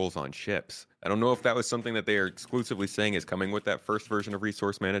assign roles on ships. I don't know if that was something that they are exclusively saying is coming with that first version of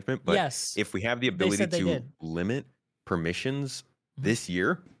resource management, but if we have the ability to limit permissions this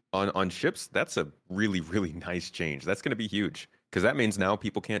year on ships, that's a really, really nice change. That's going to be huge, because that means now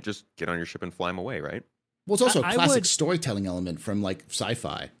people can't just get on your ship and fly them away, right? Well, it's also a I classic would- storytelling element from like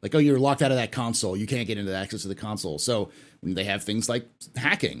sci-fi. Like, oh, you're locked out of that console. You can't get into the access to the console. So when they have things like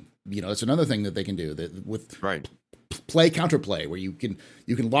hacking, it's another thing that they can do that with Right. play counterplay, where you can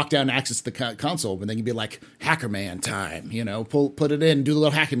lock down access to the console, but then you can be like Hacker Man time. Put it in, do the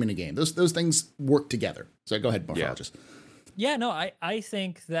little hacking mini game. Those things work together. So go ahead, Morphologist. Yeah, no, I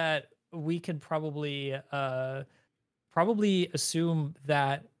think that we could probably assume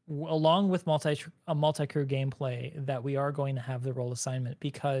that along with multi-crew gameplay that we are going to have the role assignment,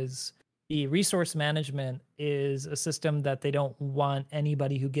 because the resource management is a system that they don't want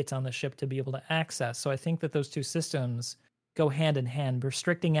anybody who gets on the ship to be able to access. So I think that those two systems go hand in hand,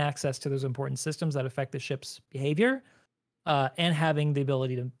 restricting access to those important systems that affect the ship's behavior, and having the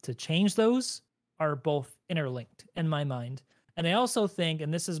ability to change those are both interlinked in my mind. And I also think,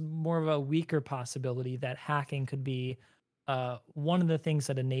 and this is more of a weaker possibility, that hacking could be one of the things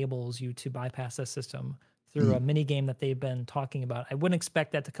that enables you to bypass the system through a mini game that they've been talking about. I wouldn't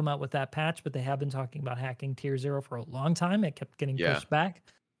expect that to come out with that patch, but they have been talking about hacking Tier 0 for a long time. It kept getting pushed back.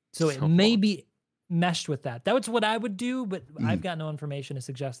 So it may be meshed with that. That was what I would do, but I've got no information to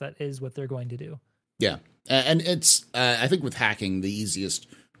suggest that is what they're going to do. Yeah. And it's, I think with hacking, the easiest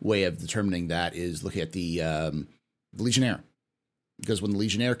way of determining that is looking at the Legionnaire. Because when the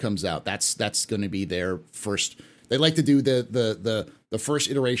Legionnaire comes out, that's going to be their first. They like to do the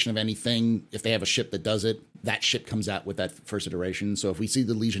first iteration of anything. If they have a ship that does it, that ship comes out with that first iteration. So if we see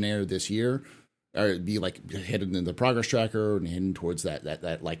the Legionnaire this year, or it'd be like hidden in the progress tracker and hidden towards that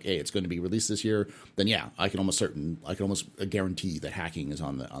like, hey, it's going to be released this year, then yeah, I can almost guarantee that hacking is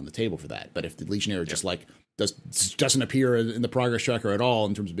on the table for that. But if the Legionnaire just like doesn't appear in the progress tracker at all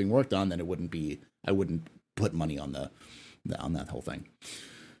in terms of being worked on, then I wouldn't put money on that whole thing.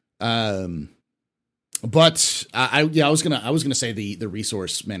 But I was gonna say the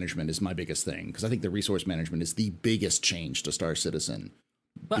resource management is my biggest thing, because I think the resource management is the biggest change to Star Citizen.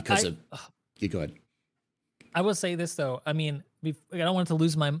 But You go ahead. I will say this though. I mean, I don't want it to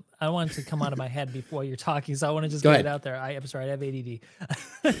lose I don't want it to come out of my head before you're talking, so I want to just get it out there. I'm sorry, I have ADD.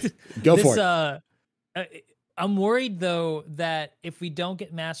 Go for it. I'm worried though that if we don't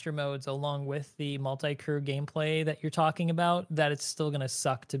get master modes along with the multi-crew gameplay that you're talking about, that it's still going to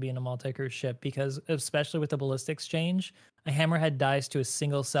suck to be in a multi-crew ship, because especially with the ballistics change, a hammerhead dies to a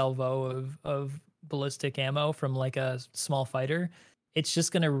single salvo of ballistic ammo from like a small fighter. It's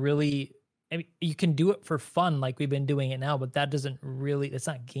just going to really, I mean, you can do it for fun like we've been doing it now, but that doesn't really, it's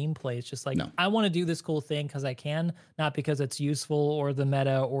not gameplay. It's just like, I want to do this cool thing because I can, not because it's useful or the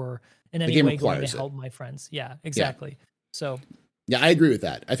meta or in any way going to help my friends. Yeah, exactly. Yeah. So yeah, I agree with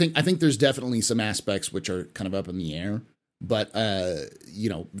that. I think there's definitely some aspects which are kind of up in the air, but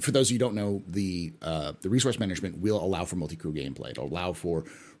for those of you who don't know, the resource management will allow for multi-crew gameplay. It'll allow for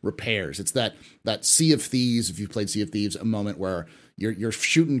repairs. It's that Sea of Thieves, if you've played Sea of Thieves, a moment where you're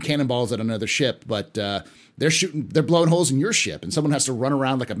shooting cannonballs at another ship, but they're blowing holes in your ship, and someone has to run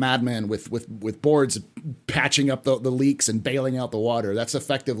around like a madman with boards patching up the leaks and bailing out the water. That's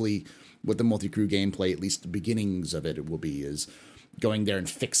effectively what the multi-crew gameplay, at least the beginnings of it will be, is going there and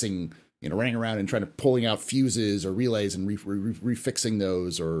fixing, running around and trying to pulling out fuses or relays and refixing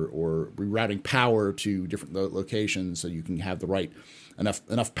those, or rerouting power to different locations so you can have the right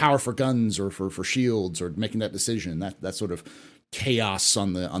enough power for guns or for shields, or making that decision. That sort of chaos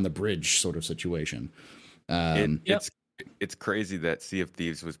on the bridge sort of situation. It's crazy that Sea of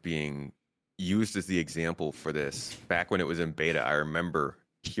Thieves was being used as the example for this back when it was in beta. I remember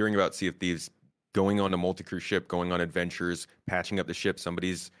hearing about Sea of Thieves going on a multi-crew ship, going on adventures, patching up the ship,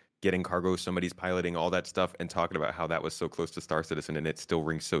 somebody's getting cargo, somebody's piloting, all that stuff, and talking about how that was so close to Star Citizen, and it still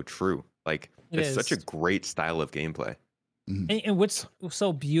rings so true. Like, it's such a great style of gameplay. Mm-hmm. And what's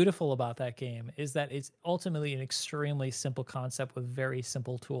so beautiful about that game is that it's ultimately an extremely simple concept with very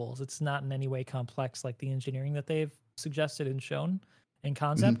simple tools. It's not in any way complex like the engineering that they've suggested and shown in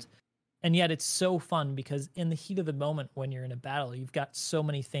concept. Mm-hmm. And yet it's so fun because in the heat of the moment when you're in a battle, you've got so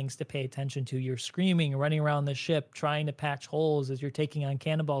many things to pay attention to. You're screaming, running around the ship, trying to patch holes as you're taking on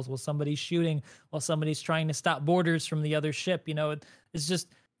cannonballs while somebody's shooting, while somebody's trying to stop boarders from the other ship. It's just,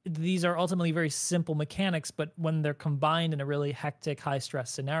 these are ultimately very simple mechanics, but when they're combined in a really hectic,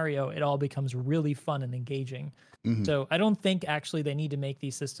 high-stress scenario, it all becomes really fun and engaging. Mm-hmm. So I don't think actually they need to make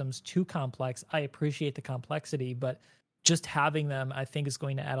these systems too complex. I appreciate the complexity, but just having them, I think, is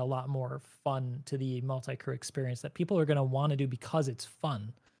going to add a lot more fun to the multi-crew experience that people are going to want to do because it's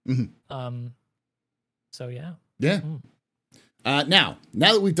fun. Mm-hmm. So yeah. Yeah. Mm. Now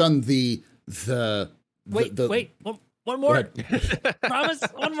that we've done the wait, one more. Promise,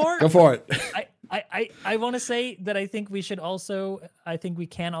 one more. Go for it. I want to say that I think we can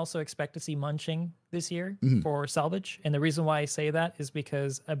also expect to see munching this year for salvage. And the reason why I say that is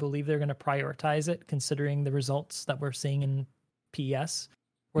because I believe they're going to prioritize it considering the results that we're seeing in PES,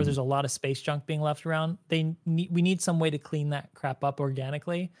 where there's a lot of space junk being left around. We need some way to clean that crap up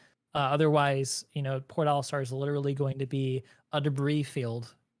organically. Otherwise, Port Alistar is literally going to be a debris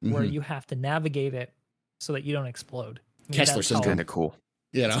field where you have to navigate it so that you don't explode. Kessler syndrome. Kind of cool.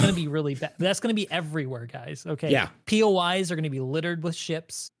 It's going to be really bad. That's going to be everywhere, guys. Okay. Yeah. POIs are going to be littered with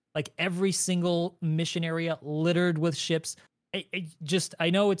ships. Like every single mission area littered with ships. I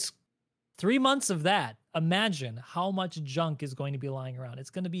know it's 3 months of that. Imagine how much junk is going to be lying around. It's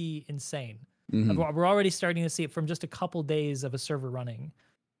going to be insane. We're already starting to see it from just a couple days of a server running.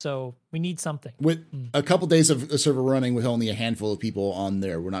 So we need something. With a couple days of a server running with only a handful of people on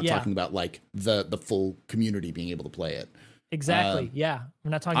there, we're not talking about like the full community being able to play it. Exactly. We're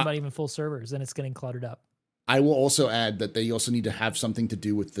not talking about even full servers, and it's getting cluttered up. I will also add that they also need to have something to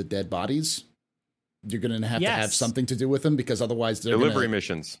do with the dead bodies. You're going to have something to do with them because otherwise they're delivery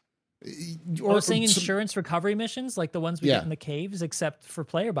missions. Or saying insurance recovery missions like the ones we get in the caves, except for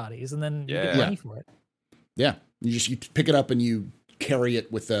player bodies, and then you get money for it. Yeah, you pick it up and you carry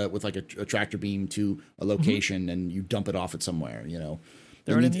it with like a tractor beam to a location and you dump it off it somewhere.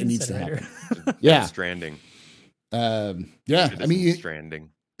 It needs to happen. Yeah, Stranding. I mean, Stranding.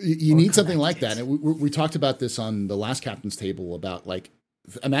 You need something like that. And we talked about this on the last captain's table about like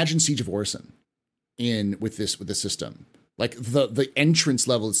imagine Siege of Orison with this system. Like the entrance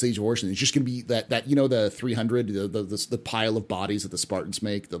level of Siege of Orison is just going to be that the 300 the pile of bodies that the Spartans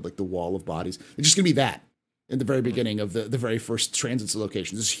make, the wall of bodies. It's just going to be that in the very beginning of the very first transit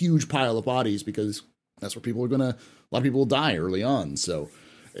location. This huge pile of bodies because that's where a lot of people will die early on. So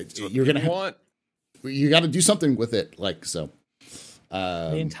you're going to you got to do something with it. Like, so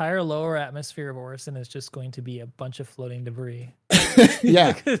the entire lower atmosphere of Orison is just going to be a bunch of floating debris.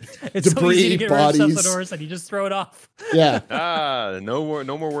 Yeah. It's debris, so easy to get bodies. rid of stuff at Orison. You just throw it off. Yeah. No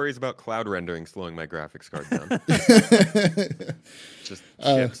more worries about cloud rendering slowing my graphics card down. Just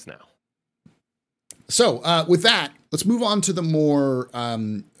chips now. So with that, let's move on to the more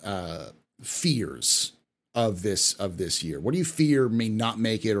fears of this year. What do you fear may not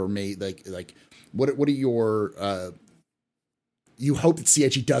make it, or may like what are your you hope that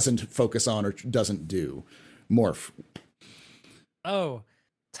CIG doesn't focus on or doesn't do? Morph. Oh,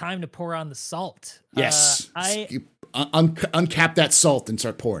 time to pour on the salt. Yes. Uncap that salt and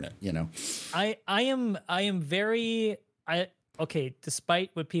start pouring it, I am very okay, despite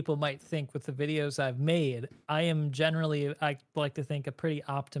what people might think with the videos I've made, I am generally, I like to think, a pretty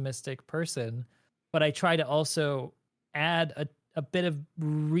optimistic person, but I try to also add a bit of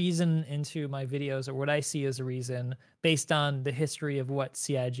reason into my videos, or what I see as a reason, based on the history of what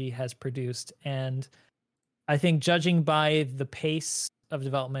CIG has produced. And I think judging by the pace of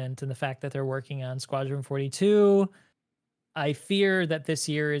development and the fact that they're working on Squadron 42, I fear that this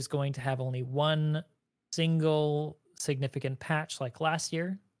year is going to have only one single significant patch like last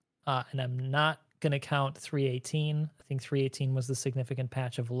year. And I'm not going to count 3.18. I think 3.18 was the significant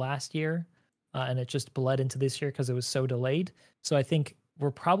patch of last year. And it just bled into this year because it was so delayed. So I think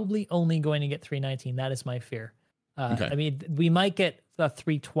we're probably only going to get 3.19. That is my fear. Okay. I mean, we might get a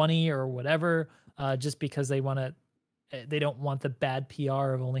 3.20 or whatever, just because they don't want the bad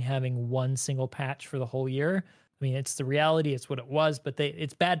PR of only having one single patch for the whole year. I mean, it's the reality. It's what it was, but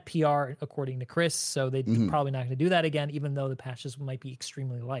it's bad PR according to Chris. So they're probably not going to do that again, even though the patches might be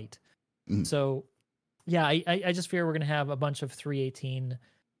extremely light. So yeah, I just fear we're going to have a bunch of 3.18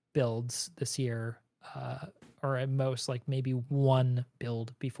 builds this year, or at most like maybe one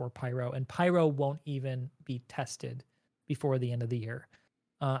build before Pyro, and Pyro won't even be tested before the end of the year.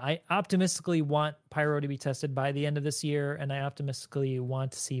 I optimistically want Pyro to be tested by the end of this year, and I optimistically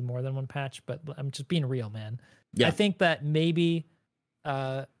want to see more than one patch, but I'm just being real, man. Yeah. I think that maybe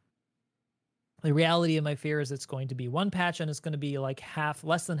the reality of my fear is it's going to be one patch, and it's going to be like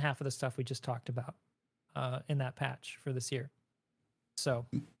less than half of the stuff we just talked about in that patch for this year. So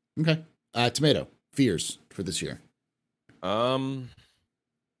okay. Tomato, fears for this year. I'll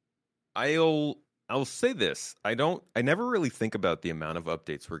say this. I never really think about the amount of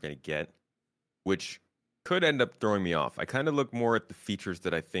updates we're going to get, which could end up throwing me off. I kind of look more at the features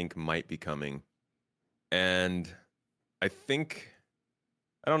that I think might be coming. And I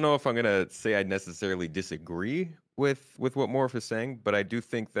don't know if I'm going to say I necessarily disagree with what Morph is saying, but I do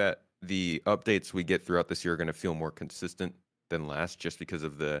think that the updates we get throughout this year are going to feel more consistent than last, just because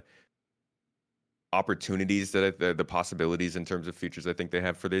of the opportunities that the possibilities in terms of features I think they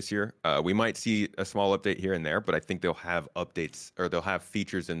have for this year. We might see a small update here and there, but I think they'll have updates or they'll have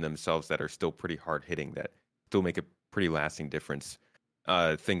features in themselves that are still pretty hard hitting that still make a pretty lasting difference.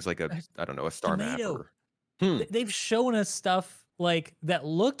 Things like I don't know, a star map Tomato. or They've shown us stuff like that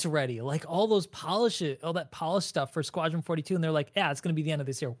looked ready, like all that polished stuff for Squadron 42, and they're like, yeah, it's gonna be the end of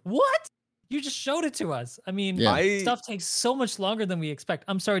this year. What? You just showed it to us. I mean, Yeah. stuff takes so much longer than we expect.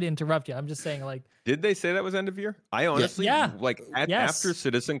 I'm sorry to interrupt you. I'm just saying, like, Did they say that was end of year? I honestly, Yeah. like Yes. after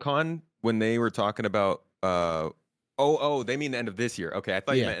CitizenCon when they were talking about, they mean the end of this year. Okay, I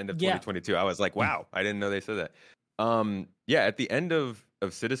thought you Yeah. meant end of Yeah. 2022. I was like, wow, I didn't know they said that. Yeah, at the end of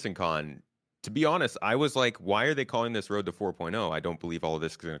CitizenCon, to be honest, I was like, why are they calling this Road to 4.0? I don't believe all of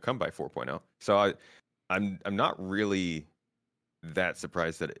this is going to come by 4.0. So I'm not really that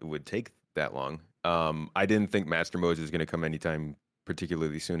surprised that it would take that long. I didn't think Master Mode is going to come anytime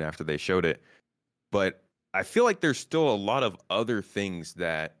particularly soon after they showed it. But I feel like there's still a lot of other things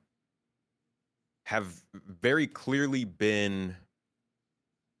that have very clearly been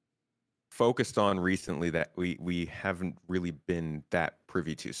focused on recently that we haven't really been that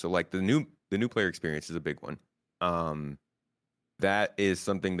privy to. So like the new player experience is a big one. That is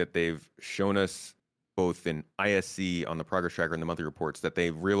something that they've shown us both in ISC on the progress tracker and the monthly reports that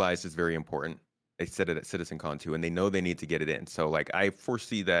they've realized is very important. They said it at CitizenCon too, and they know they need to get it in. So like I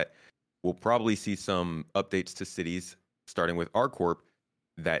foresee that we'll probably see some updates to cities, starting with ArcCorp,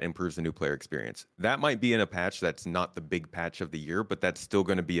 that improves the new player experience. That might be in a patch that's not the big patch of the year, but that's still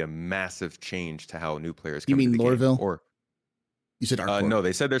going to be a massive change to how new players come You mean into the game. Lorville? Or You said ArcCorp. no,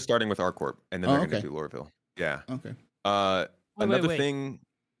 they said they're starting with ArcCorp, and then Oh, they're going okay. to do Lorville. Yeah. Okay. Another wait. thing.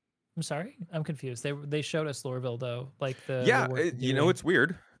 I'm sorry, I'm confused. They showed us Lorville though, like the Yeah, work they're you know, doing. it's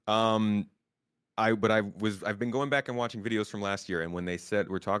weird. I've been going back and watching videos from last year, and when they said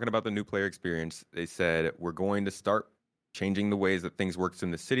we're talking about the new player experience, they said we're going to start changing the ways that things works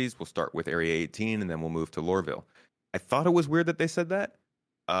in the cities. We'll start with Area 18, and then we'll move to Lorville. I thought it was weird that they said that.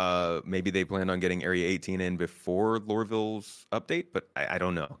 Maybe they plan on getting Area 18 in before Lorville's update, but I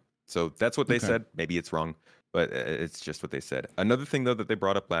don't know. So that's what they Okay. said. Maybe it's wrong, but it's just what they said. Another thing, though, that they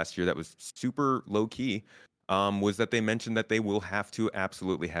brought up last year that was super low key was that they mentioned that they will have to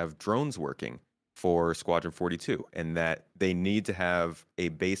absolutely have drones working for Squadron 42, and that they need to have a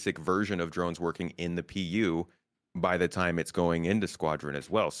basic version of drones working in the PU by the time it's going into Squadron as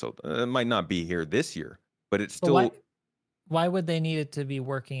well. So it might not be here this year, but it's But still. why would they need it to be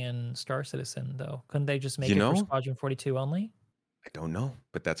working in Star Citizen though? Couldn't they just make You it know? for Squadron 42 only? I don't know,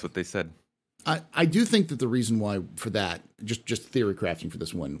 but that's what they said. I do think that the reason why for that, just theory crafting for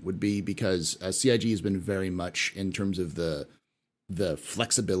this one, would be because CIG has been very much in terms of the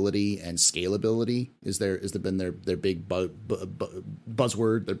flexibility and scalability has been their big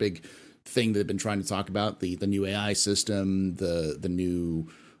buzzword, their big thing that they've been trying to talk about, the new AI system, the new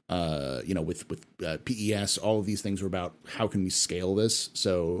with PES, all of these things are about how can we scale this.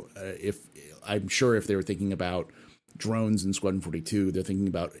 So if they were thinking about drones in Squadron 42, they're thinking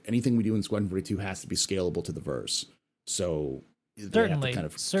about anything we do in Squadron 42 has to be scalable to the verse. So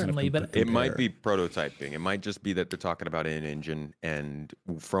Certainly, but it might be prototyping. It might just be that they're talking about an engine. And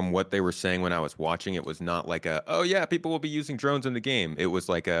from what they were saying when I was watching, it was not like people will be using drones in the game. It was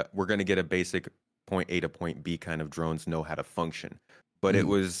like we're going to get a basic point A to point B kind of drones know how to function. But it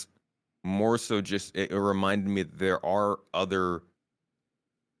was more so just, it reminded me that there are other,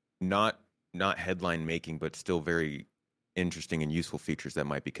 not headline making, but still very interesting and useful features that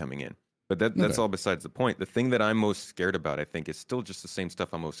might be coming in. But that's all besides the point. The thing that I'm most scared about, I think, is still just the same stuff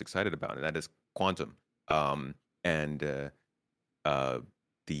I'm most excited about, and that is quantum and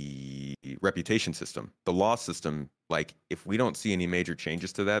the reputation system, the law system. Like, if we don't see any major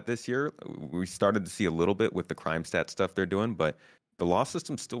changes to that this year, we started to see a little bit with the crime stat stuff they're doing, but the law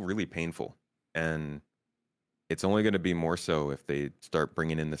system's still really painful, and it's only going to be more so if they start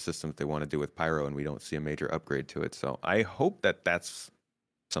bringing in the systems they want to do with Pyro, and we don't see a major upgrade to it. So I hope that that's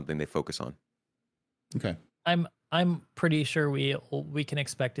something they focus on. Okay. I'm pretty sure we can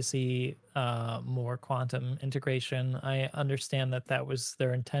expect to see more quantum integration. I understand that was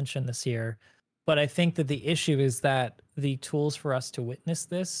their intention this year, but I think that the issue is that the tools for us to witness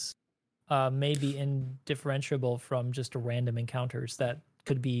this may be indifferentiable from just random encounters that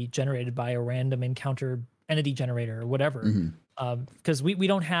could be generated by a random encounter entity generator or whatever. Because we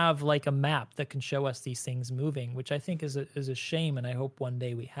don't have like a map that can show us these things moving, which I think is a shame, and I hope one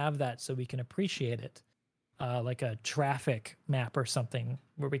day we have that so we can appreciate it, like a traffic map or something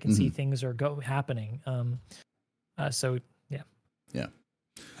where we can see things are happening. So yeah.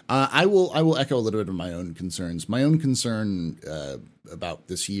 I will echo a little bit of my own concerns. My own concern about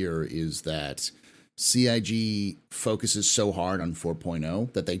this year is that CIG focuses so hard on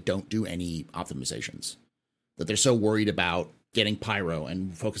 4.0 that they don't do any optimizations. That they're so worried about getting Pyro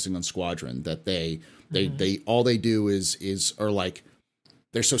and focusing on Squadron that they all they do is like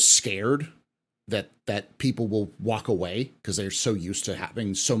they're so scared that people will walk away because they're so used to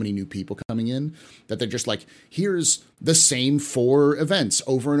having so many new people coming in that they're just like, here's the same 4 events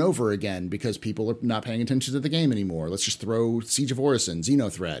over and over again because people are not paying attention to the game anymore. Let's just throw Siege of Orison,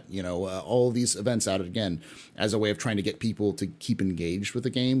 Xenothreat, all these events out again as a way of trying to get people to keep engaged with the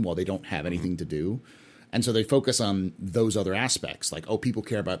game while they don't have anything to do. And so they focus on those other aspects like, oh, people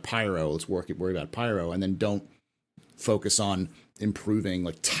care about Pyro. Let's worry about Pyro, and then don't focus on improving,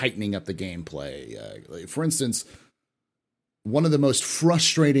 like tightening up the gameplay. Like, for instance, one of the most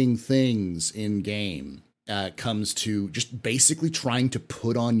frustrating things in game comes to just basically trying to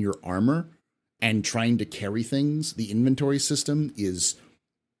put on your armor and trying to carry things. The inventory system is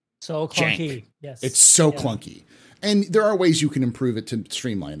so clunky. Jank. Yes, it's so clunky. And there are ways you can improve it to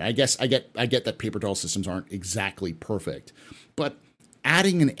streamline. I guess I get that paper doll systems aren't exactly perfect, but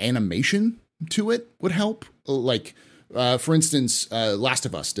adding an animation to it would help. Like, for instance, Last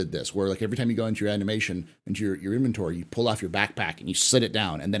of Us did this, where like every time you go into your animation, into your inventory, you pull off your backpack and you sit it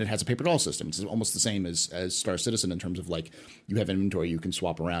down, and then it has a paper doll system. It's almost the same as Star Citizen in terms of like you have inventory you can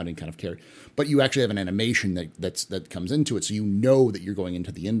swap around and kind of carry, but you actually have an animation that comes into it, so you know that you're going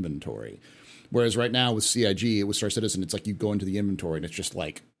into the inventory. Whereas right now with CIG, with Star Citizen, it's like you go into the inventory and it's just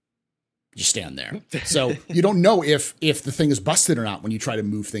like, just stand there. So you don't know if the thing is busted or not when you try to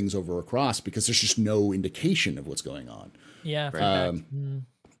move things over across because there's just no indication of what's going on. Yeah.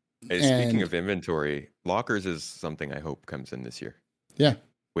 Speaking of inventory, lockers is something I hope comes in this year. Yeah.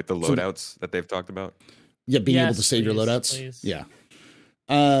 With the loadouts that they've talked about. Yeah, being able to save your loadouts. Please. Yeah.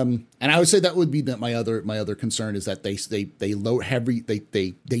 And I would say that would be my other concern is that they load heavy.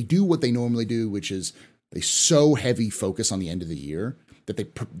 They do what they normally do, which is they so heavy focus on the end of the year that they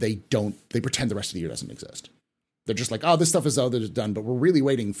pretend the rest of the year doesn't exist. They're just like, oh, this stuff is done, but we're really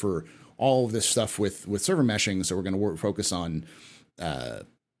waiting for all of this stuff with server meshing. So we're going to focus on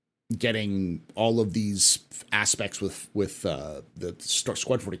getting all of these aspects with the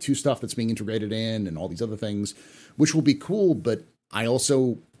Squad 42 stuff that's being integrated in and all these other things, which will be cool. But I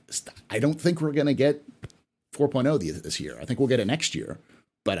don't think we're going to get 4.0 this year. I think we'll get it next year,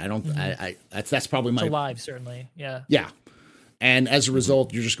 but I don't, that's probably my live, certainly. Yeah. Yeah. And as a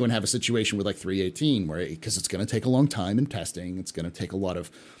result, you're just going to have a situation with like 318 where, because it's going to take a long time in testing. It's going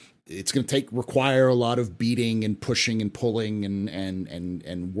to require a lot of beating and pushing and pulling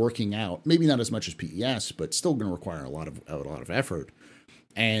and working out. Maybe not as much as PES, but still going to require a lot of effort.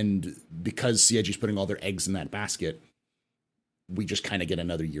 And because CIG is putting all their eggs in that basket, we just kind of get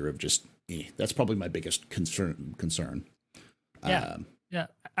another year of just, that's probably my biggest concern. Yeah. Yeah.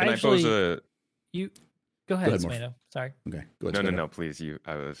 Can I pose a... Go ahead, Tomato. Sorry. Okay. Go ahead. No, please.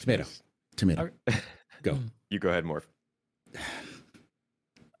 Tomato. Go. You go ahead, Morph.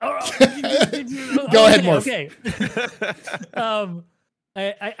 Go ahead, Morph. Okay.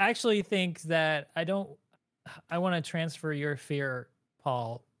 I actually think that I want to transfer your fear,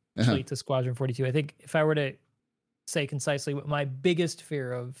 Paul, to Squadron 42. I think if I were to say concisely what my biggest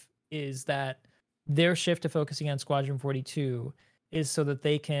fear of is that their shift to focusing on Squadron 42 is so that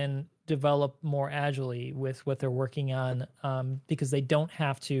they can develop more agilely with what they're working on, because they don't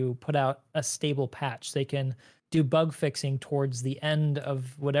have to put out a stable patch. They can do bug fixing towards the end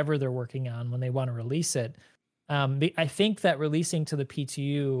of whatever they're working on when they want to release it. I think that releasing to the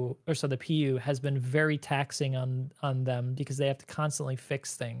the PU has been very taxing on them because they have to constantly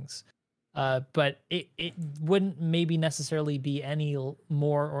fix things. But it wouldn't maybe necessarily be any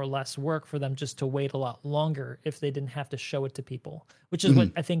more or less work for them just to wait a lot longer if they didn't have to show it to people, which is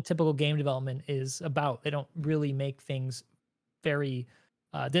what I think typical game development is about. They don't really make things they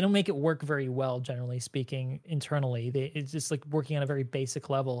don't make it work very well, generally speaking, internally. It's just like working on a very basic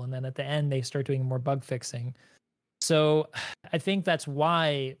level. And then at the end, they start doing more bug fixing. So I think that's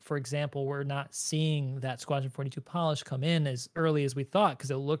why, for example, we're not seeing that Squadron 42 polish come in as early as we thought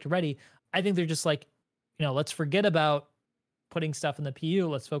because it looked ready. I think they're just like, let's forget about putting stuff in the PU.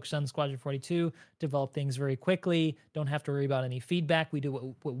 Let's focus on Squadron 42, develop things very quickly. Don't have to worry about any feedback. We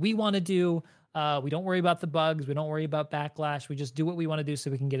do what we want to do. We don't worry about the bugs. We don't worry about backlash. We just do what we want to do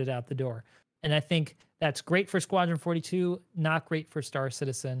so we can get it out the door. And I think that's great for Squadron 42, not great for Star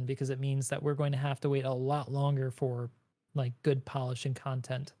Citizen, because it means that we're going to have to wait a lot longer for like good polish and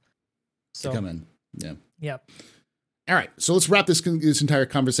content. So to come in. Yeah. Yep. All right. So let's wrap this entire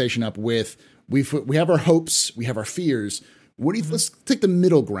conversation up with we have our hopes, we have our fears. What do you let's take the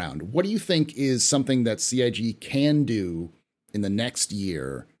middle ground. What do you think is something that CIG can do in the next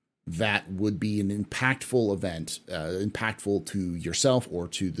year that would be an impactful event, impactful to yourself or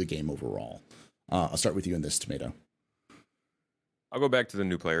to the game overall? I'll start with you in this, Tomato. I'll go back to the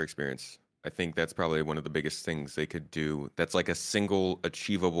new player experience. I think that's probably one of the biggest things they could do. That's like a single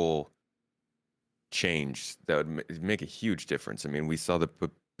achievable change that would make a huge difference. I mean, we saw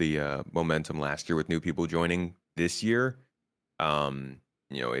the momentum last year with new people joining. This year,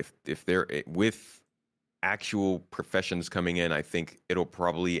 if they're with actual professions coming in, I think it'll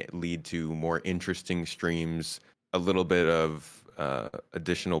probably lead to more interesting streams, a little bit of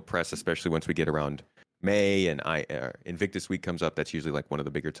additional press, especially once we get around May and Invictus Week comes up. That's usually like one of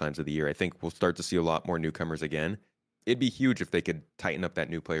the bigger times of the year. I think we'll start to see a lot more newcomers again. It'd be huge if they could tighten up that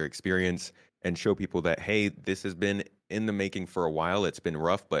new player experience and show people that, hey, this has been in the making for a while. It's been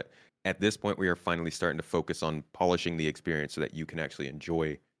rough, but at this point, we are finally starting to focus on polishing the experience so that you can actually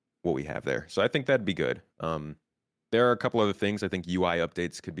enjoy what we have there. So I think that'd be good. There are a couple other things. I think UI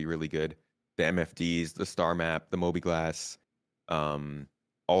updates could be really good. The MFDs, the star map, the Moby-Glass,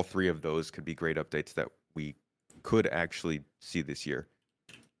 all three of those could be great updates that we could actually see this year.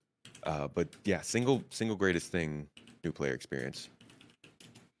 But yeah, single greatest thing, new player experience.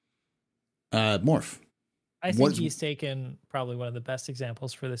 Morph. I think he's taken probably one of the best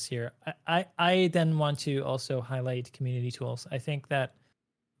examples for this year. I then want to also highlight community tools. I think that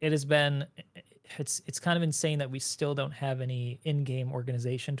it's kind of insane that we still don't have any in-game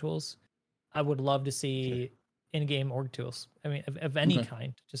organization tools. I would love to see in-game org tools. I mean, of any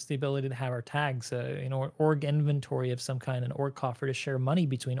kind, just the ability to have our tags, org inventory of some kind, an org coffer to share money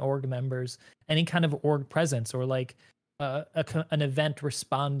between org members, any kind of org presence, or like an event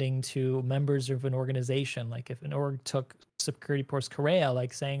responding to members of an organization. Like if an org took Security Post Korea,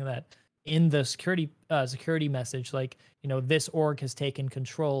 like saying that in the security message, like, this org has taken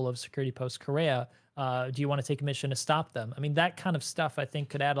control of Security Post Korea. Do you want to take a mission to stop them? I mean, that kind of stuff I think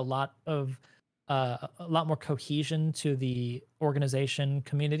could add a lot more cohesion to the organization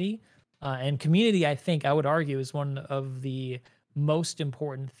community. And community, I think I would argue, is one of the most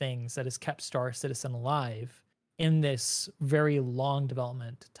important things that has kept Star Citizen alive in this very long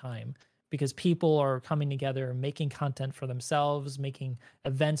development time, because people are coming together, making content for themselves, making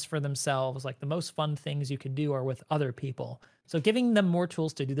events for themselves. Like the most fun things you can do are with other people. So giving them more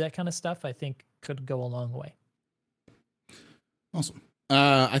tools to do that kind of stuff, I think could go a long way. Awesome.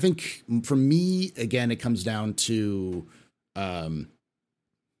 I think for me, again, it comes down to, what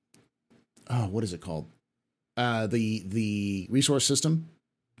is it called? The resource system.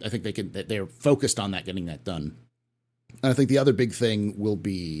 I think they're focused on that, getting that done. And I think the other big thing will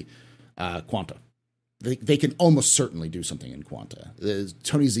be Quanta. They can almost certainly do something in Quanta.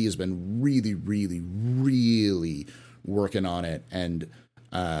 Tony Z has been really, really, really working on it. And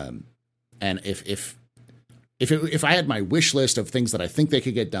if I had my wish list of things that I think they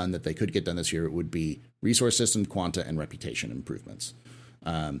could get done, that they could get done this year, it would be resource system, Quanta, and reputation improvements.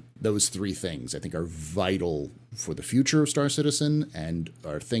 Those three things I think are vital for the future of Star Citizen, and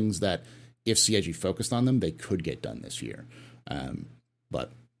are things that if CIG focused on them, they could get done this year.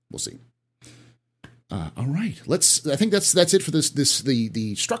 But we'll see. All right, I think that's it for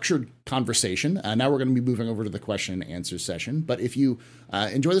the structured conversation. Now we're going to be moving over to the question and answer session. But if you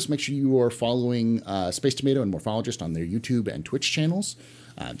enjoy this, make sure you are following Space Tomato and Morphologist on their YouTube and Twitch channels,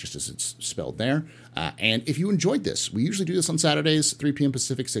 just as it's spelled there. And if you enjoyed this, we usually do this on Saturdays, 3 p.m.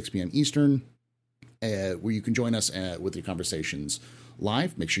 Pacific, 6 p.m. Eastern, where you can join us with your conversations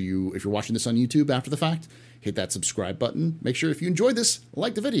live. Make sure if you're watching this on YouTube after the fact, hit that subscribe button. Make sure if you enjoyed this,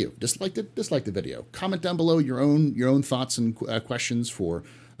 like the video. Dislike the video. Comment down below your own thoughts and questions for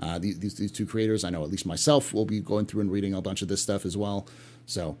these two creators. I know at least myself will be going through and reading a bunch of this stuff as well.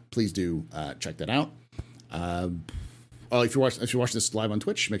 So please do check that out. If you're watching this live on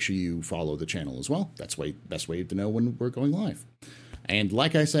Twitch, make sure you follow the channel as well. That's the best way to know when we're going live. And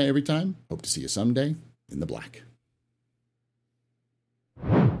like I say every time, hope to see you someday in the black.